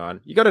that going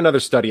on. You got another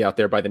study out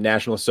there by the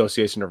National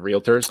Association of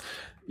Realtors.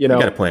 You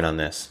got a point on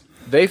this.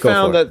 They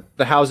found that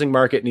the housing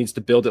market needs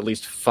to build at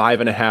least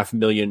 5.5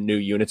 million new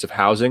units of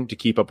housing to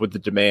keep up with the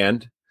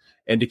demand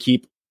and to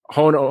keep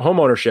home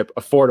ownership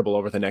affordable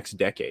over the next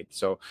decade.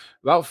 So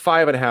about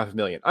 5.5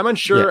 million. I'm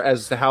unsure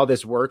as to how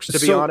this works, to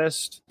be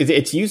honest.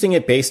 It's using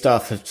it based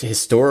off of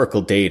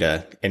historical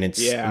data, and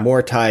it's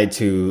more tied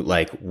to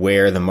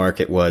where the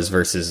market was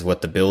versus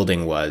what the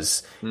building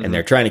was. Mm-hmm. And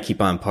they're trying to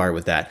keep on par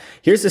with that.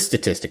 Here's a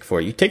statistic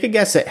for you. Take a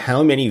guess at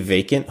how many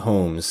vacant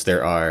homes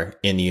there are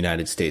in the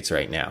United States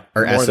right now,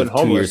 or as of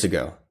 2 years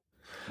ago.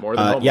 More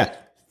than homeless. Yeah.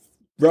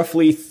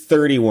 Roughly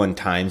 31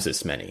 times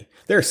as many.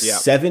 There are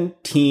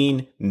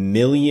 17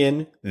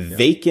 million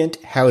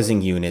vacant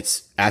housing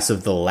units as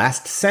of the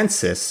last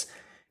census,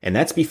 and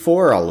that's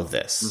before all of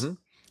this. Mm-hmm.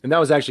 And that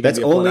was actually that's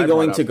only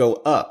going to go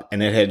up,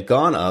 and it had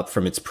gone up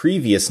from its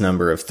previous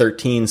number of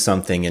 13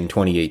 something in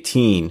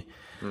 2018.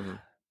 Mm-hmm.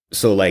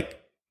 So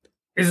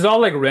is it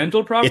all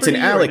rental property? It's an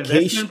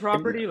allocation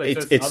property,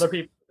 it's other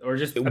people, or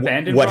just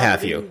abandoned what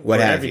property? What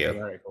have you? All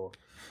right, cool.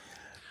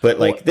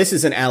 But this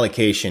is an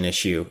allocation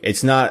issue.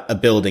 It's not a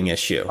building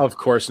issue. Of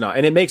course not.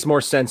 And it makes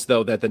more sense,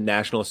 though, that the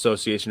National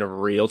Association of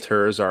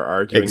Realtors are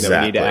arguing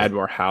that we need to add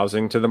more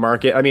housing to the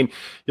market. I mean,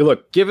 you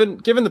look, given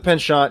the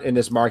penchant in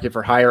this market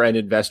for higher end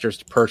investors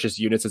to purchase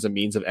units as a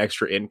means of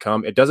extra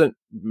income,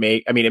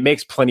 it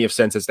makes plenty of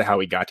sense as to how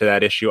we got to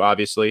that issue,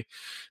 obviously.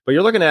 But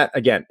you're looking at,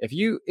 again, if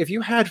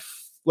you had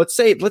let's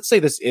say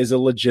this is a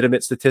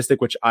legitimate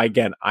statistic, which I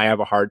have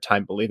a hard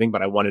time believing,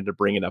 but I wanted to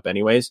bring it up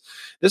anyways.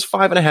 This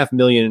 5.5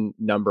 million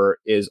number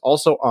is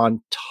also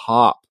on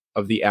top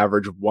of the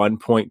average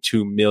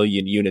 1.2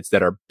 million units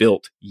that are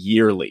built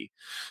yearly.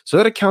 So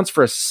that accounts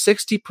for a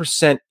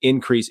 60%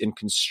 increase in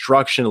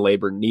construction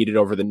labor needed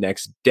over the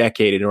next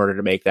decade in order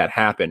to make that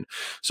happen.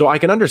 So I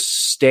can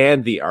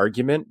understand the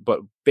argument, but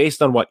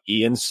based on what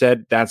Ian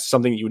said, that's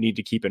something you need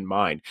to keep in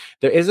mind.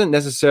 There isn't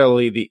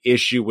necessarily the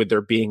issue with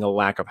there being a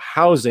lack of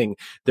housing.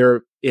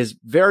 There is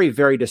very,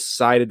 very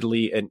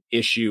decidedly an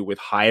issue with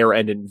higher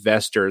end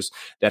investors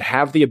that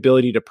have the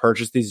ability to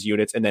purchase these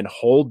units and then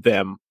hold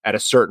them at a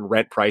certain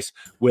rent price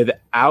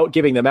without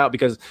giving them out,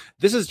 because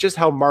this is just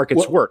how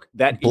markets work.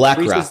 That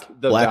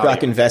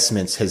BlackRock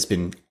Investments has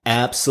been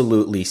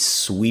absolutely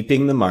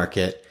sweeping the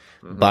market,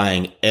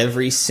 buying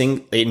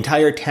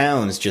entire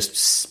towns,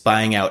 just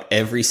buying out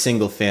every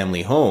single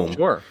family home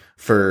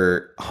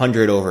for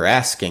 100 over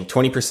asking,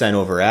 20%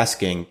 over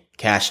asking,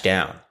 cash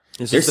down.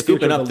 They're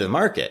scooping up the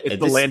market. It's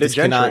the landed this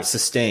gentry. Cannot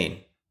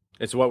sustain.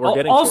 It's what we're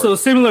getting. Also,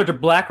 similar to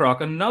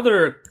BlackRock,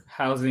 another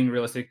housing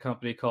real estate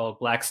company called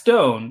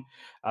Blackstone,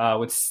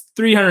 with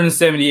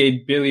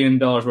 $378 billion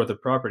worth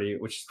of property,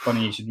 which is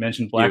funny you should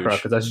mention BlackRock,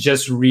 because I was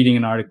just reading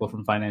an article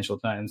from Financial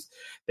Times.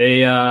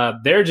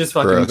 They're just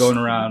fucking going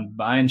around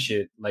buying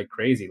shit like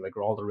crazy, like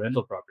all the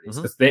rental properties,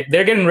 because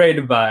they're getting ready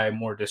to buy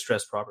more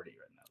distressed property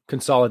right now.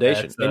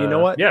 Consolidation. And you know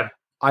what? Yeah.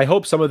 I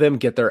hope some of them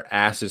get their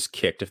asses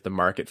kicked if the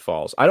market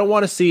falls. I don't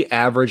want to see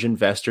average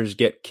investors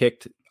get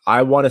kicked.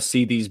 I want to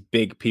see these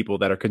big people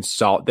that are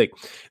consolidating.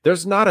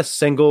 There's not a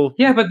single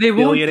but they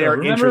won't.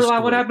 Remember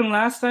what group. happened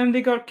last time?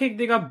 They got kicked.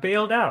 They got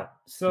bailed out.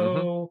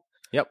 So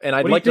yep. And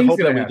I'd like to hope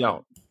that we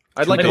don't.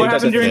 I'd like to what hope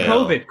happened during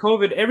fail.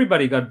 COVID,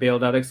 everybody got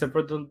bailed out except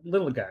for the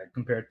little guy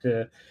compared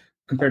to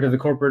the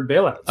corporate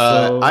bailouts.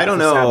 So I don't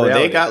know.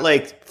 They got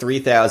like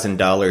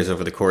 $3,000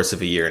 over the course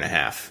of a year and a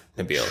half,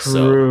 Nabil.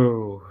 True.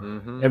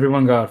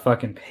 Everyone got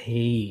fucking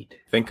paid.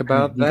 Think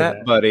about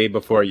that, buddy,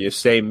 before you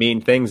say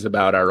mean things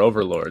about our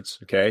overlords.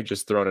 Okay,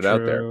 just throwing it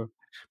out there.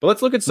 But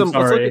let's look at some.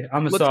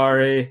 I'm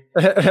sorry.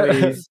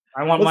 Please,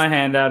 I want my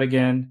hand out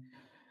again.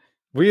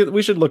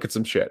 We should look at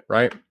some shit,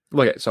 right?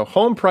 Look at so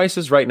home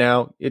prices right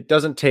now. It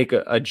doesn't take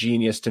a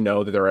genius to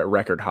know that they're at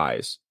record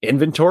highs.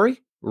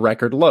 Inventory,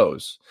 record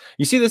lows.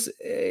 You see this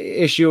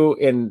issue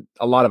in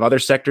a lot of other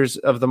sectors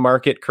of the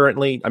market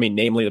currently. I mean,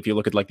 namely, if you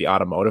look at like the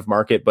automotive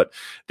market, but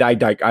I'm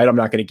not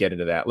going to get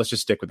into that. Let's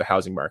just stick with the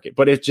housing market.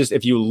 But it's just,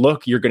 if you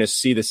look, you're going to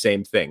see the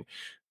same thing.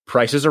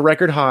 Prices are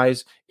record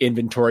highs,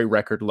 inventory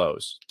record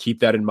lows. Keep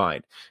that in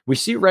mind. We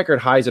see record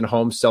highs in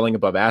homes selling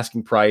above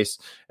asking price,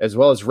 as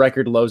well as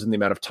record lows in the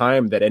amount of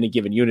time that any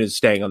given unit is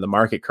staying on the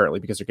market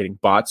currently because they're getting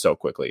bought so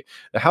quickly.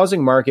 The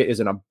housing market is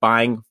in a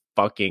buying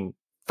fucking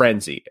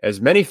frenzy,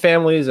 as many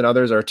families and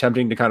others are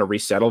attempting to kind of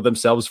resettle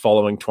themselves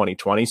following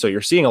 2020. So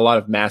you're seeing a lot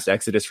of mass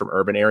exodus from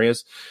urban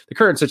areas. The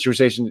current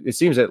situation, it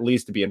seems at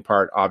least to be in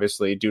part,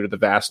 obviously, due to the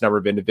vast number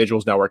of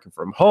individuals now working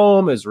from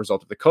home as a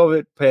result of the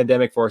COVID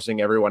pandemic,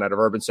 forcing everyone out of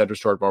urban centers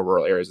toward more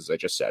rural areas, as I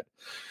just said.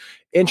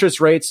 Interest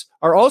rates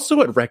are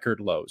also at record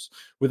lows,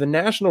 with a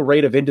national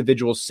rate of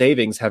individual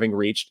savings having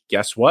reached,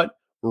 guess what?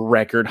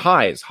 Record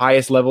highs,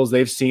 highest levels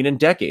they've seen in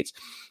decades,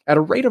 at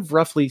a rate of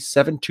roughly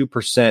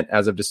 7.2%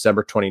 as of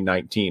December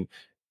 2019.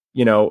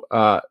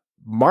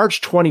 March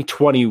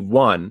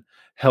 2021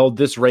 held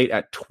this rate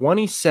at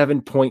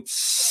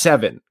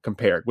 27.7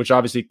 compared, which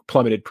obviously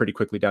plummeted pretty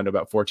quickly down to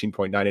about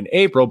 14.9 in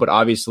April, but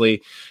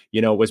obviously,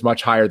 was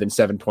much higher than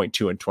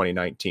 7.2 in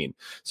 2019.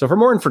 So for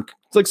more a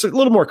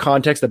little more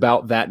context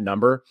about that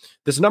number,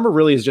 this number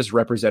really is just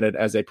represented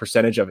as a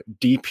percentage of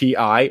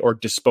DPI, or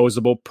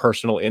disposable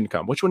personal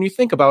income, which when you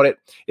think about it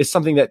is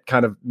something that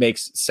kind of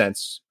makes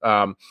sense.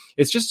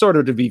 It's just sort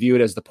of to be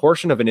viewed as the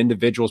portion of an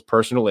individual's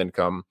personal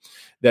income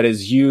that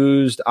is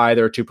used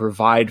either to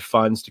provide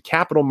funds to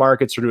capital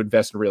markets or to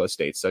invest in real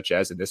estate, such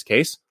as in this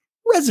case,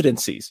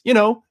 residencies,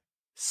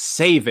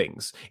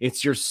 savings.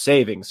 It's your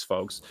savings,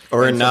 folks.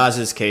 Or in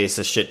Nas's case,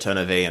 a shit ton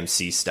of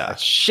AMC stock.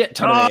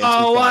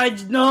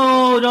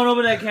 No, don't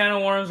open that can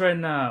of worms right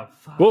now.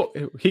 Fuck. Well,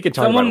 he can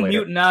talk about it later.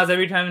 Mute Nas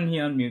every time he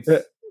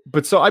unmutes.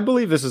 But so I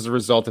believe this is a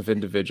result of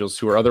individuals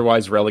who are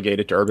otherwise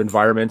relegated to urban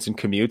environments and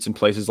commutes in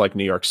places like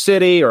New York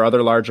City or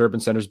other large urban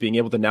centers being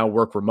able to now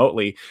work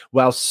remotely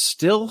while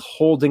still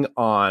holding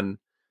on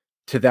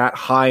to that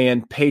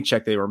high-end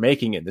paycheck they were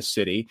making in the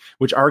city,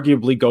 which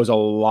arguably goes a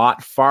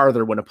lot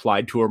farther when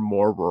applied to a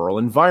more rural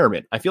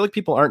environment. I feel like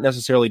people aren't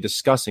necessarily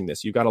discussing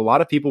this. You've got a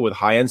lot of people with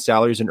high-end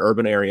salaries in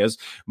urban areas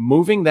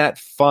moving that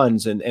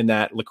funds and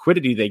that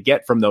liquidity they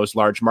get from those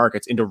large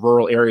markets into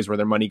rural areas where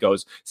their money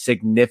goes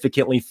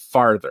significantly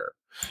farther.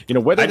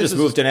 I just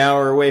moved an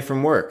hour away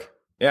from work.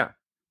 Yeah.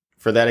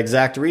 For that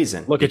exact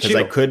reason. Because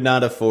I could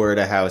not afford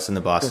a house in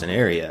the Boston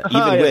area.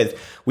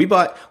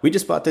 We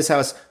just bought this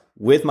house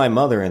with my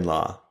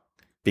mother-in-law,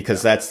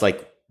 because that's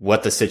like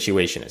what the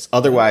situation is.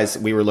 Otherwise,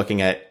 we were looking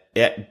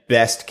at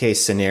best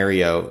case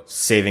scenario,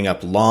 saving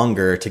up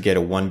longer to get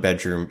a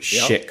 1-bedroom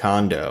shit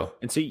condo.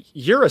 And see,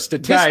 you're a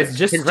statistic. Guys,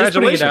 just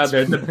putting it out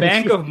there. The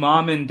Bank of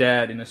Mom and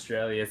Dad in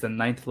Australia is the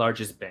 9th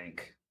largest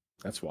bank.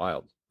 That's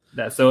wild.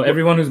 So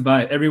everyone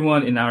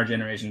in our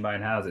generation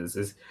buying houses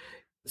is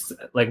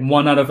like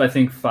 1 out of, I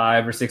think,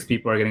 5 or 6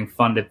 people are getting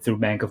funded through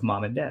Bank of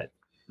Mom and Dad.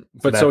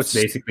 So it's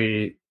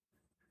basically...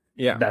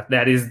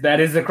 that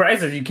is a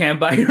crisis. You can't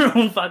buy your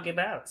own fucking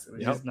house.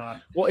 It's just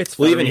not. Well, it's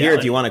even here,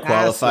 if you want to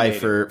qualify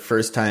for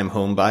first-time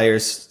home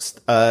buyers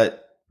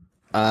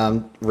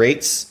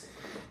rates,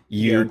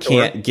 you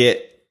can't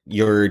get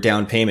your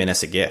down payment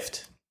as a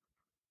gift.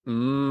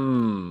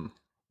 You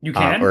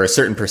can, or a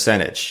certain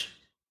percentage.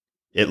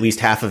 At least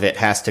half of it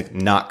has to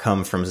not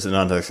come from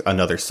another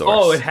source.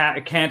 Oh,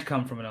 it can't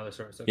come from another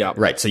source. Okay. Yeah,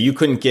 right. So you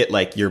couldn't get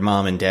like your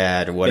mom and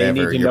dad or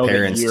whatever, your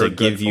parents to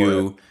give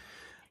you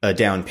a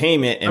down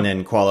payment and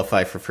then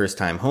qualify for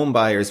first-time home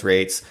buyers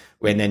rates,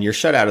 and then you're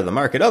shut out of the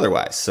market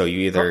otherwise. So you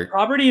either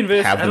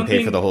have them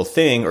pay for the whole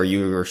thing or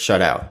you are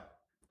shut out.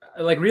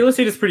 Like real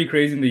estate is pretty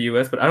crazy in the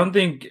US, but I don't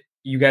think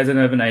you guys don't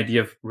have an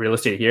idea of real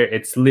estate here.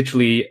 It's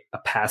literally a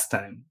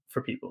pastime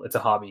for people. It's a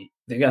hobby.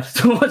 They got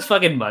so much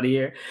fucking money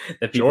here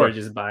that people are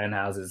just buying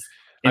houses.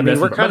 I mean,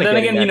 we're kind of then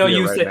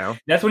again,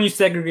 that's when you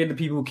segregate the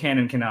people who can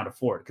and cannot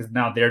afford, because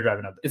now they're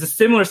driving up. It's a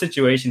similar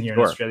situation here in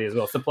Australia as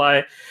well.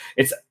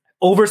 It's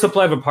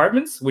oversupply of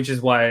apartments, which is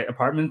why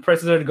apartment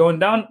prices are going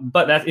down.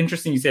 But that's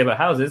interesting you say about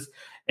houses.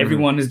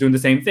 Everyone is doing the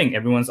same thing.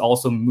 Everyone's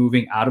also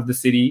moving out of the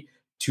city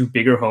to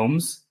bigger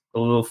homes a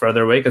little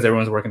further away because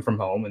everyone's working from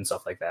home and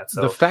stuff like that.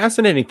 So the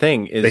fascinating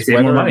thing is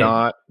whether or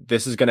not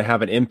this is going to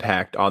have an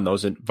impact on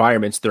those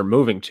environments they're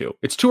moving to.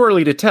 It's too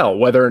early to tell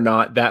whether or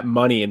not that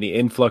money and the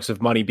influx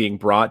of money being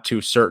brought to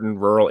certain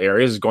rural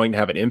areas is going to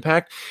have an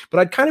impact. But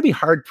I'd kind of be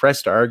hard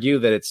pressed to argue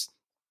that it's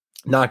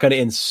not going to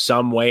in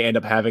some way end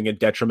up having a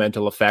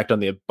detrimental effect on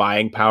the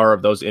buying power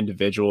of those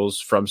individuals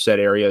from said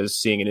areas,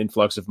 seeing an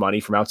influx of money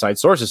from outside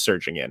sources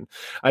surging in.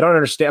 I don't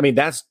understand. I mean,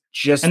 that's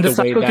just and the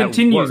cycle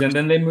continues, works. And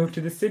then they move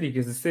to the city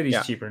because the city's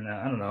cheaper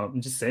now. I don't know.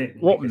 I'm just saying.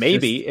 Well,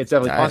 maybe it's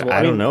definitely possible.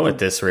 I don't know at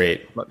this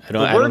rate. I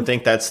don't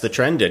think that's the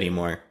trend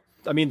anymore.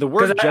 I mean, the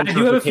word I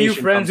do have a few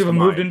friends who have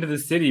moved into the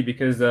city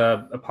because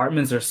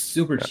apartments are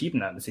super cheap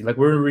now in the city. Like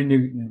we're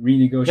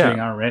renegotiating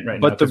our rent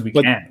right now because we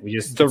can't. We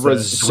just the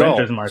result,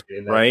 renters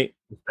market right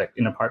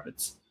in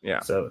apartments. Yeah.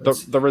 So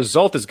the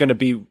result is going to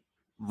be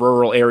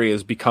rural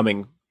areas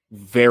becoming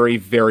very,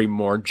 very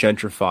more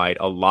gentrified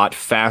a lot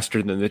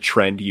faster than the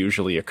trend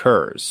usually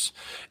occurs.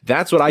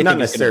 That's what I think. Not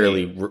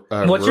necessarily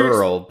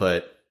rural,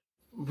 but.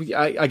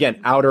 Again,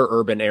 outer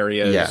urban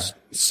areas. Yeah,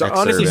 so,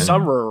 honestly,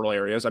 some rural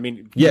areas. I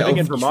mean, living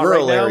in Vermont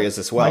rural right now, areas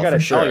as well. I gotta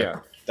tell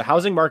you, the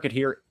housing market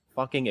here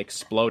fucking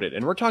exploded,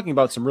 and we're talking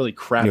about some really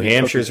crappy. New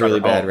Hampshire's really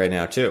bad right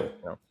now too.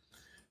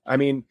 I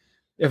mean,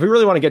 if we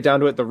really want to get down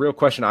to it, the real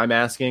question I'm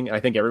asking, I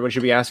think everyone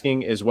should be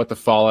asking, is what the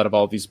fallout of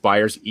all these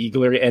buyers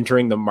eagerly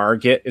entering the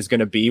market is going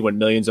to be when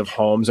millions of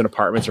homes and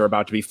apartments are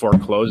about to be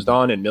foreclosed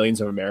on, and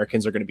millions of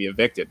Americans are going to be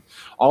evicted,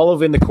 all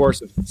of in the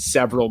course of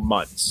several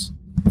months.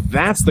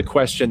 That's the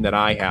question that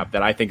I have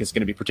that I think is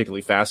going to be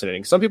particularly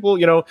fascinating. Some people,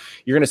 you're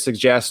going to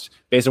suggest,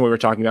 based on what we were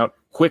talking about,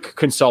 quick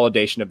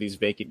consolidation of these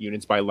vacant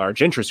units by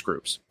large interest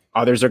groups.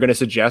 Others are going to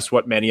suggest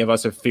what many of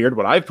us have feared,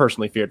 what I've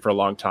personally feared for a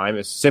long time,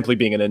 is simply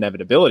being an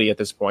inevitability at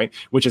this point,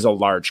 which is a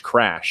large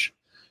crash.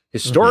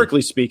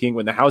 Historically speaking,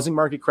 when the housing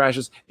market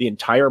crashes, the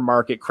entire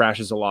market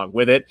crashes along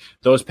with it.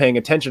 Those paying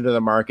attention to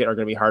the market are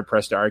going to be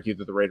hard-pressed to argue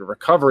that the rate of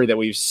recovery that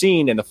we've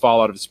seen in the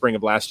fallout of the spring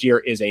of last year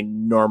is a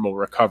normal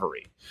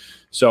recovery.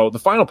 So the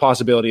final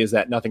possibility is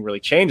that nothing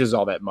really changes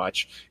all that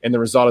much, and the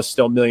result is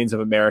still millions of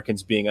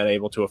Americans being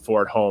unable to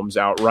afford homes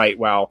outright,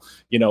 while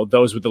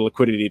those with the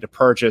liquidity to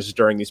purchase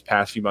during these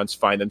past few months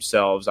find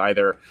themselves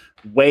either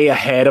way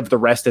ahead of the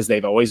rest as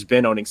they've always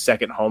been, owning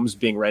second homes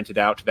being rented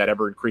out to that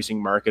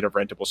ever-increasing market of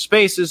rentable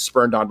spaces,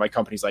 spurned on by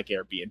companies like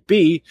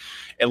Airbnb,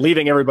 and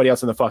leaving everybody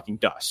else in the fucking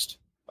dust.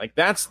 Like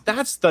that's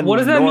the what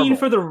does that mean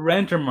for the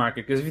renter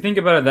market? Because if you think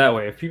about it that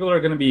way, if people are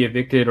going to be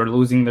evicted or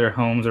losing their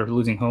homes or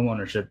losing home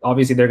ownership,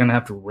 obviously they're going to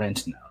have to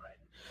rent now, right?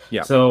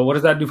 Yeah. So what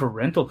does that do for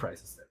rental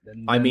prices?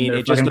 Then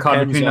it just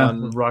depends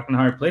on a rock and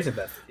hard place if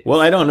that's the case.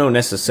 Well, I don't know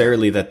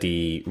necessarily that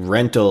the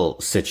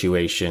rental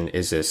situation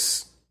is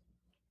this.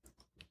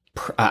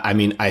 I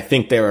mean, I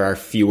think there are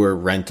fewer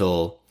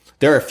affordable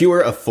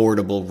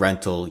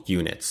rental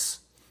units.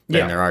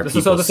 There are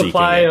people so the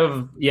supply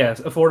of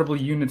affordable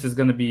units is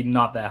going to be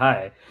not that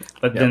high,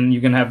 but then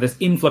you can have this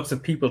influx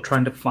of people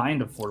trying to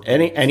find affordable.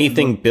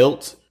 Anything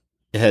built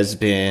has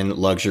been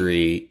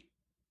luxury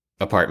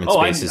apartment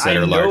spaces that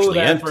are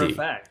largely empty.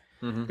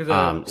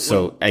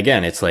 So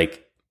again, it's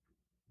like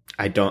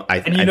those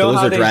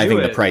are driving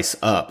the price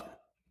up.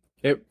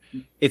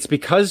 It's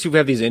because you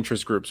have these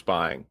interest groups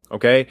buying,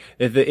 okay?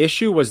 The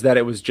issue was that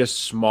it was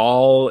just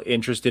small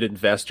interested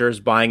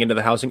investors buying into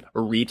the housing,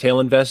 or retail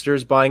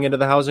investors buying into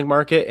the housing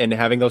market and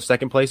having those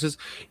second places.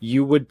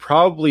 You would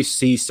probably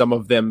see some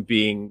of them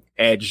being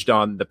edged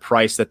on the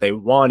price that they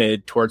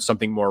wanted towards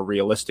something more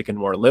realistic and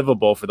more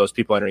livable for those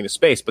people entering the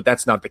space, but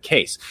that's not the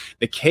case.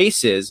 The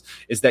case is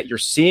that you're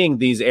seeing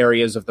these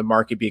areas of the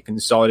market be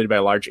consolidated by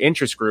large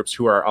interest groups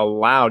who are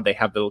allowed, they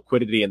have the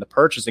liquidity and the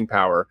purchasing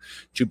power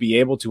to be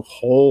able to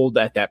hold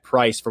at that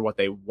price for what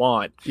they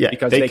want. Yeah,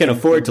 because they can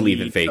afford to leave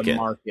it vacant. The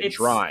market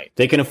dry.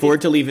 They can afford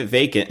to leave it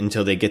vacant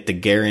until they get the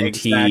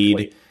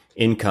guaranteed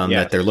income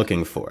that they're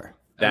looking for.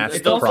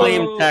 That's They'll the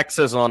problem. claim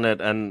taxes on it,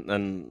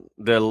 and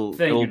they'll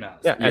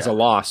as a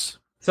loss.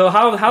 So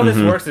how this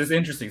works is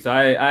interesting. So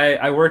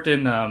I worked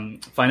in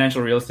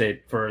financial real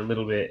estate for a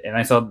little bit, and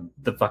I saw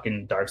the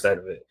fucking dark side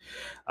of it.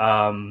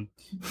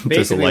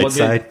 There's a light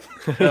side.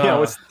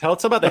 Tell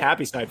us about the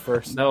happy side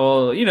first.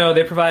 No,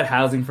 they provide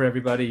housing for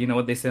everybody. You know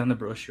what they say on the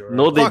brochure.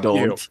 No, they Fuck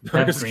don't.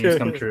 Have dreams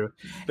come true.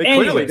 They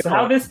Anyway,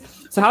 clearly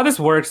so how this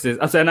works is,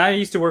 and I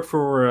used to work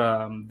for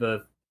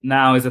the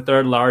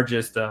third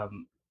largest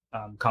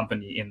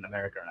company in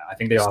America now. I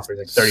think they offer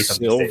like 30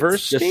 something Silver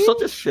states. You're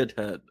such a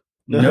shithead.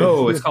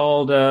 No, it's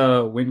called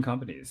Win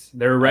Companies.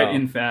 They're right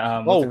in.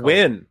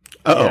 Win.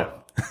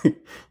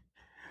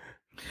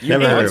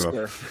 Never heard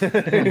of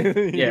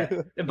them.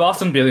 Yeah, the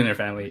Boston billionaire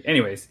family.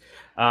 Anyways,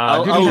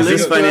 is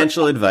this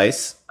financial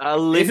advice?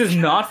 This is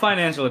not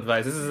financial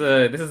advice. This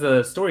is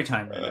a story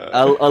time. Right now.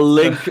 I'll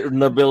link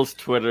Nabil's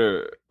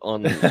Twitter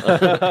in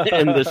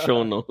the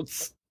show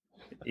notes.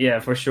 Yeah,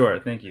 for sure.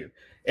 Thank you.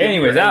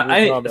 Anyways,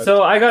 I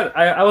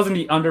was in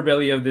the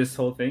underbelly of this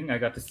whole thing. I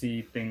got to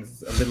see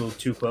things a little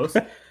too close.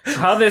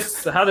 How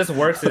this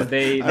works is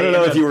they I don't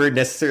know if you were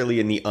necessarily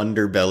in the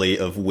underbelly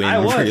of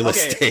Win real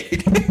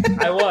estate.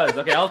 I was.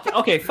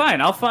 Okay, fine.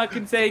 I'll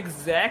fucking say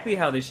exactly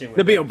how this shit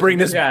went. Nabil, bring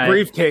this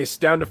briefcase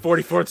down to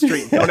 44th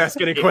Street. Don't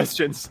ask any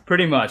questions.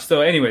 Pretty much.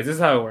 So anyways, this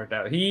is how it worked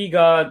out. He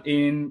got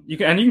in, you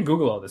can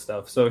Google all this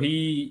stuff. So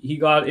he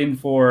got in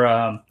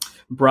for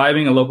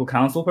bribing a local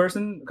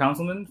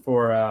councilman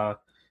for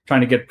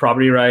trying to get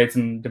property rights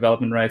and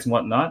development rights and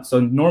whatnot.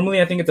 So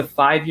normally I think it's a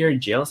 5-year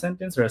jail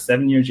sentence or a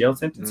 7-year jail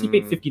sentence. He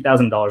paid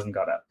 $50,000 and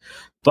got out.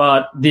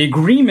 But the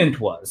agreement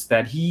was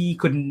that he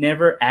could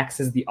never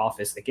access the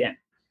office again.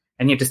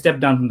 And he had to step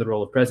down from the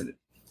role of president.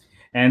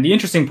 And the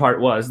interesting part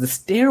was the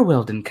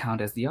stairwell didn't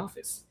count as the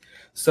office.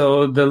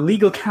 So the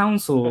legal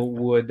counsel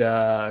would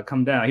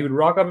come down. He would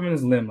rock up in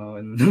his limo,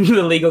 and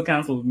the legal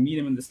counsel would meet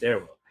him in the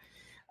stairwell.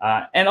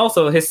 And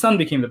also, his son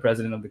became the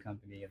president of the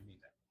company.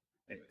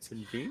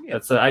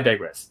 Anyways, I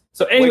digress.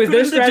 So, anyways,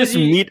 their strategy just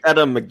meet at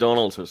a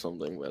McDonald's or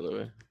something. By the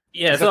way,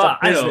 yeah. So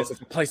I know it's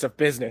a place of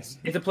business.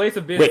 It's a place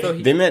of business.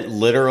 Wait, they meant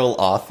literal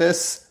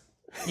office.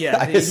 Yeah,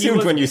 I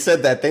assumed when you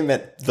said that they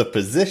meant the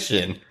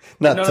position.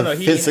 Not the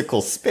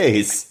physical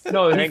space.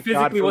 No, he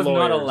physically was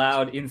not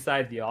allowed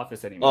inside the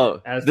office anymore.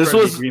 Oh,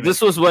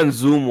 this was when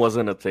Zoom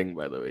wasn't a thing,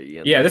 by the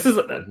way. Yeah, this is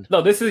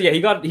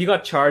he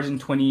got charged in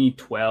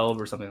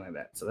 2012 or something like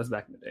that. So that's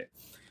back in the day.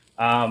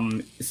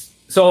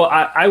 So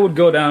I would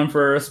go down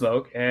for a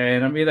smoke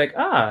and I'd be like,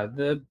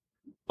 the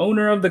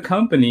owner of the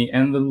company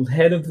and the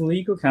head of the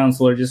legal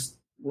counsel are just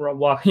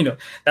walking.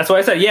 That's why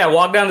I said,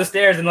 walk down the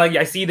stairs and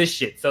I see this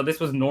shit. So this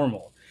was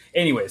normal.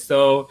 Anyway,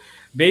 so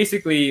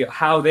basically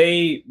how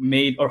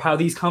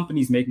these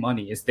companies make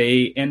money is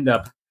they end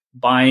up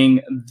buying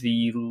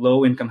the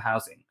low income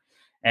housing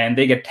and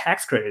they get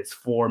tax credits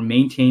for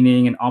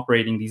maintaining and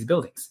operating these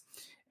buildings.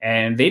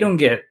 And they don't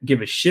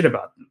give a shit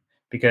about them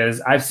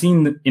because I've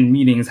seen in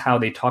meetings how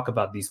they talk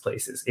about these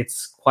places.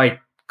 It's quite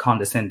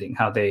condescending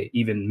how they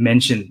even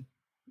mention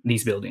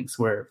these buildings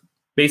where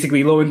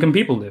basically low income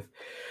people live.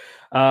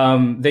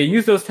 They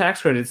use those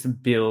tax credits to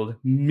build $1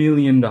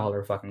 million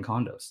fucking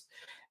condos.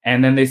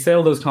 And then they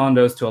sell those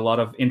condos to a lot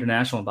of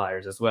international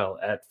buyers as well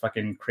at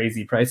fucking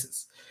crazy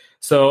prices.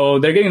 So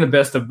they're getting the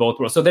best of both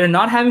worlds. So they're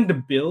not having to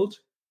build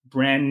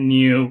brand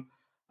new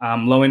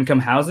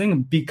low-income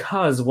housing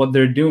because what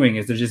they're doing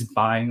is they're just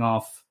buying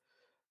off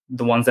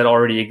the ones that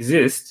already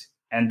exist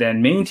and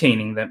then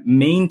maintaining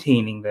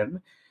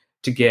them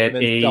to get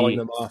selling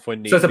them off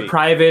when need so it's a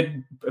private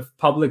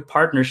public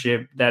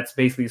partnership that's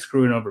basically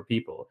screwing over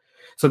people.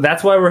 So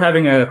that's why we're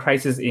having a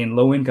crisis in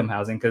low-income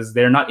housing because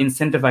they're not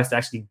incentivized to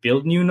actually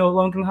build new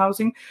low-income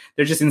housing.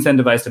 They're just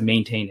incentivized to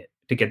maintain it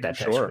to get that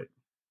tax credit.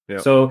 Yeah.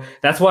 So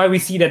that's why we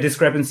see that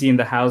discrepancy in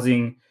the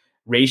housing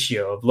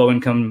ratio of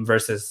low-income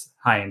versus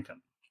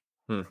high-income.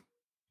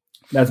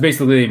 That's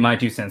basically my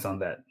 2 cents on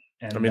that.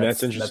 And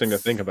that's interesting to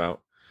think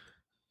about.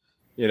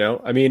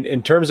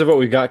 In terms of what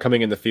we've got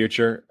coming in the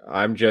future,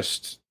 I'm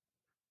just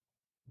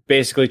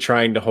basically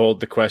trying to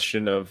hold the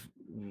question of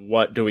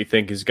what do we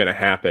think is going to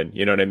happen?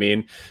 You know what I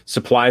mean?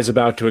 Supply is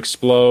about to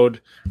explode.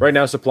 Right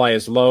now, supply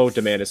is low,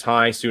 demand is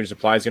high. Soon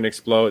supply is going to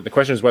explode. The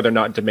question is whether or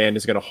not demand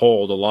is going to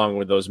hold along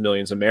with those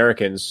millions of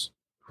Americans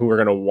who are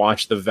going to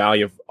watch the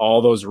value of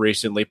all those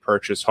recently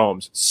purchased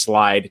homes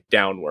slide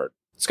downward.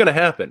 It's going to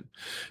happen.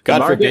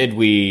 God forbid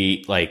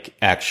we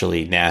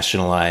actually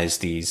nationalize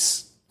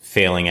these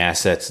failing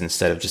assets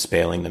instead of just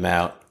bailing them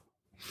out.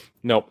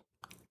 Nope.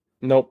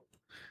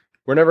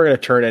 We're never going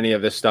to turn any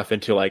of this stuff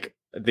into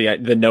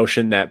the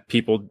notion that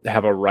people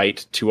have a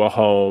right to a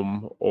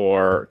home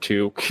or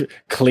to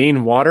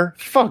clean water.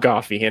 Fuck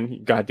off, Ian, you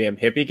goddamn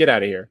hippie, get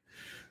out of here.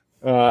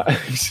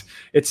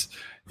 It's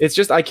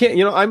just I can't.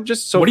 I'm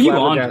just so. What are you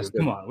on?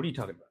 Come on, what are you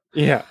talking about?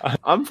 Yeah,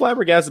 I'm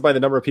flabbergasted by the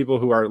number of people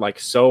who are like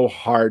so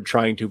hard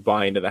trying to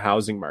buy into the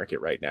housing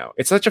market right now.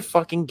 It's such a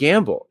fucking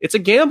gamble. It's a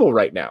gamble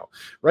right now.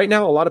 Right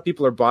now, a lot of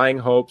people are buying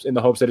hopes in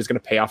the hopes that it's going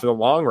to pay off in the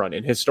long run.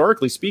 And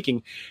historically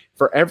speaking,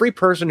 for every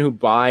person who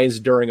buys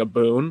during a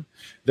boom,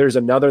 there's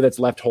another that's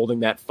left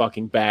holding that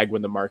fucking bag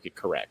when the market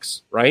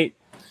corrects, right?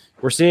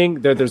 We're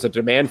seeing that there's a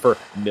demand for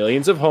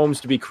millions of homes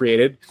to be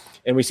created,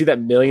 and we see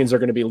that millions are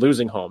going to be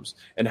losing homes.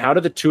 And how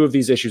do the two of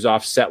these issues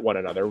offset one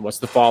another? What's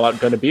the fallout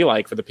going to be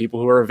like for the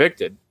people who are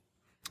evicted?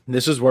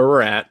 This is where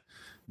we're at.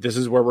 This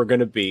is where we're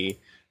going to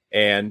be.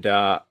 And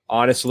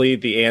honestly,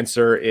 the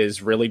answer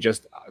is really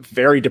just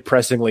very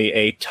depressingly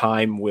a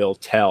time will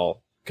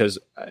tell. Because,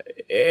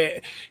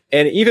 and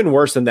even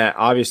worse than that,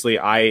 obviously,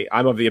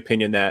 I'm of the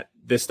opinion that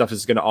this stuff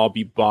is going to all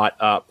be bought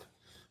up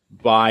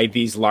by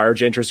these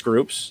large interest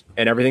groups,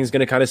 and everything's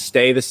going to kind of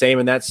stay the same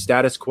in that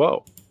status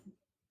quo.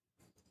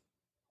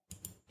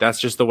 That's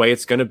just the way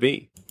it's going to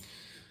be.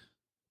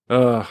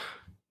 And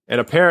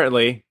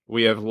apparently,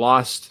 we have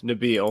lost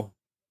Nabil.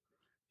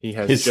 He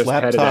has his just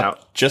laptop headed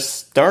out.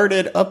 Just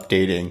started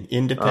updating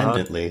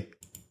independently.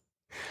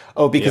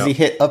 Oh, because he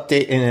hit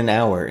update in an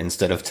hour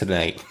instead of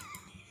tonight.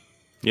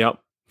 Yep.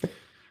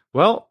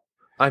 Well,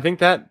 I think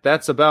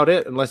that's about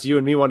it, unless you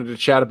and me wanted to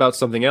chat about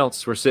something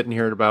else. We're sitting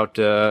here at about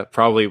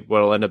probably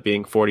what will end up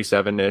being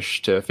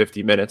 47-ish to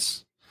 50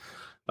 minutes.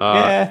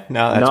 That's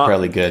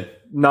probably good.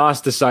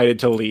 Nas decided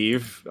to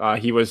leave.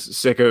 He was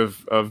sick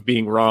of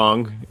being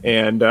wrong,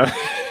 and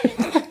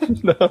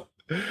no.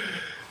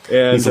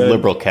 And he's a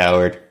liberal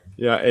coward.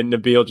 Yeah, and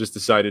Nabil just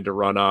decided to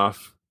run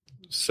off.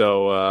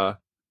 So,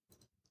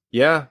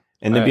 yeah.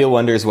 And Nabil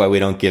wonders why we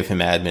don't give him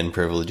admin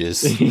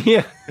privileges.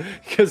 Yeah,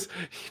 because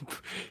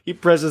he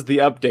presses the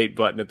update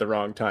button at the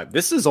wrong time.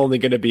 This is only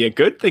going to be a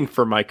good thing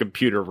for my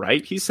computer,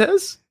 right? He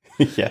says.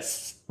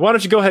 Yes. Why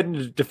don't you go ahead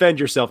and defend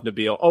yourself,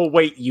 Nabil? Oh,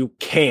 wait, you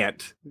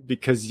can't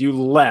because you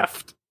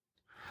left.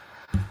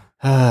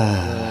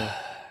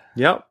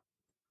 Yep.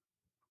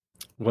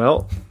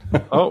 Well.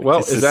 Oh, well,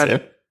 is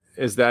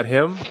that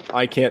him?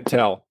 I can't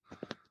tell.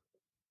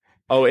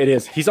 Oh, it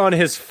is. He's on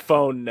his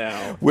phone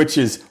now, which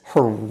is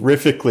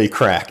horrifically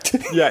cracked.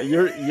 Yeah,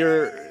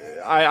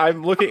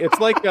 I'm looking. It's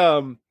like,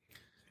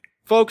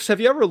 folks, have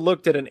you ever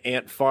looked at an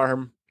ant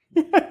farm?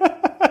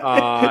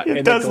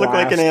 It does look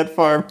like an ant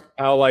farm.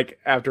 How, like,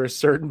 after a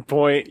certain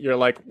point, you're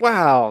like,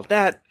 wow,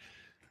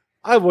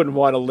 I wouldn't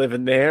want to live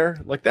in there.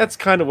 Like, that's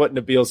kind of what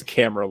Nabil's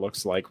camera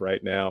looks like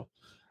right now.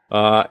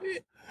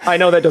 I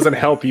know that doesn't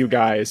help you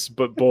guys,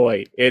 but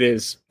boy, it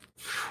is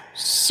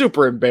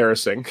super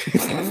embarrassing.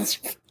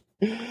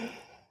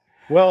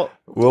 Well,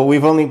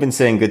 we've only been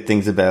saying good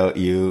things about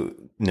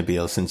you,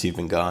 Nabil, since you've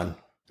been gone.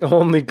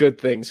 Only good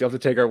things. You'll have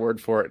to take our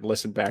word for it and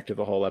listen back to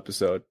the whole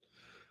episode.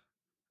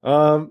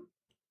 Well,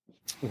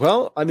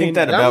 I mean,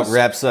 that about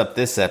wraps up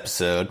this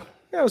episode.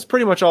 Yeah, it was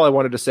pretty much all I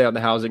wanted to say on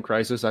the housing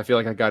crisis. I feel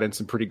like I got in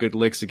some pretty good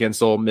licks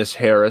against old Miss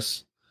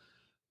Harris.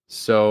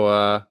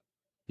 So,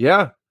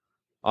 yeah.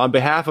 On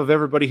behalf of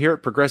everybody here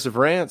at Progressive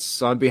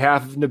Rants, on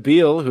behalf of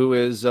Nabil, who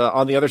is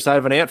on the other side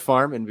of an ant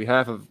farm, and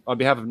on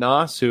behalf of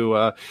Nas,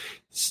 who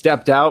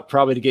stepped out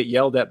probably to get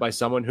yelled at by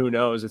someone, who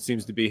knows? It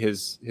seems to be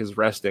his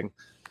resting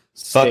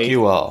state. Fuck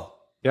you all.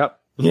 Yep.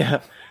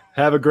 Yeah.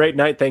 Have a great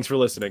night. Thanks for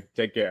listening.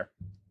 Take care.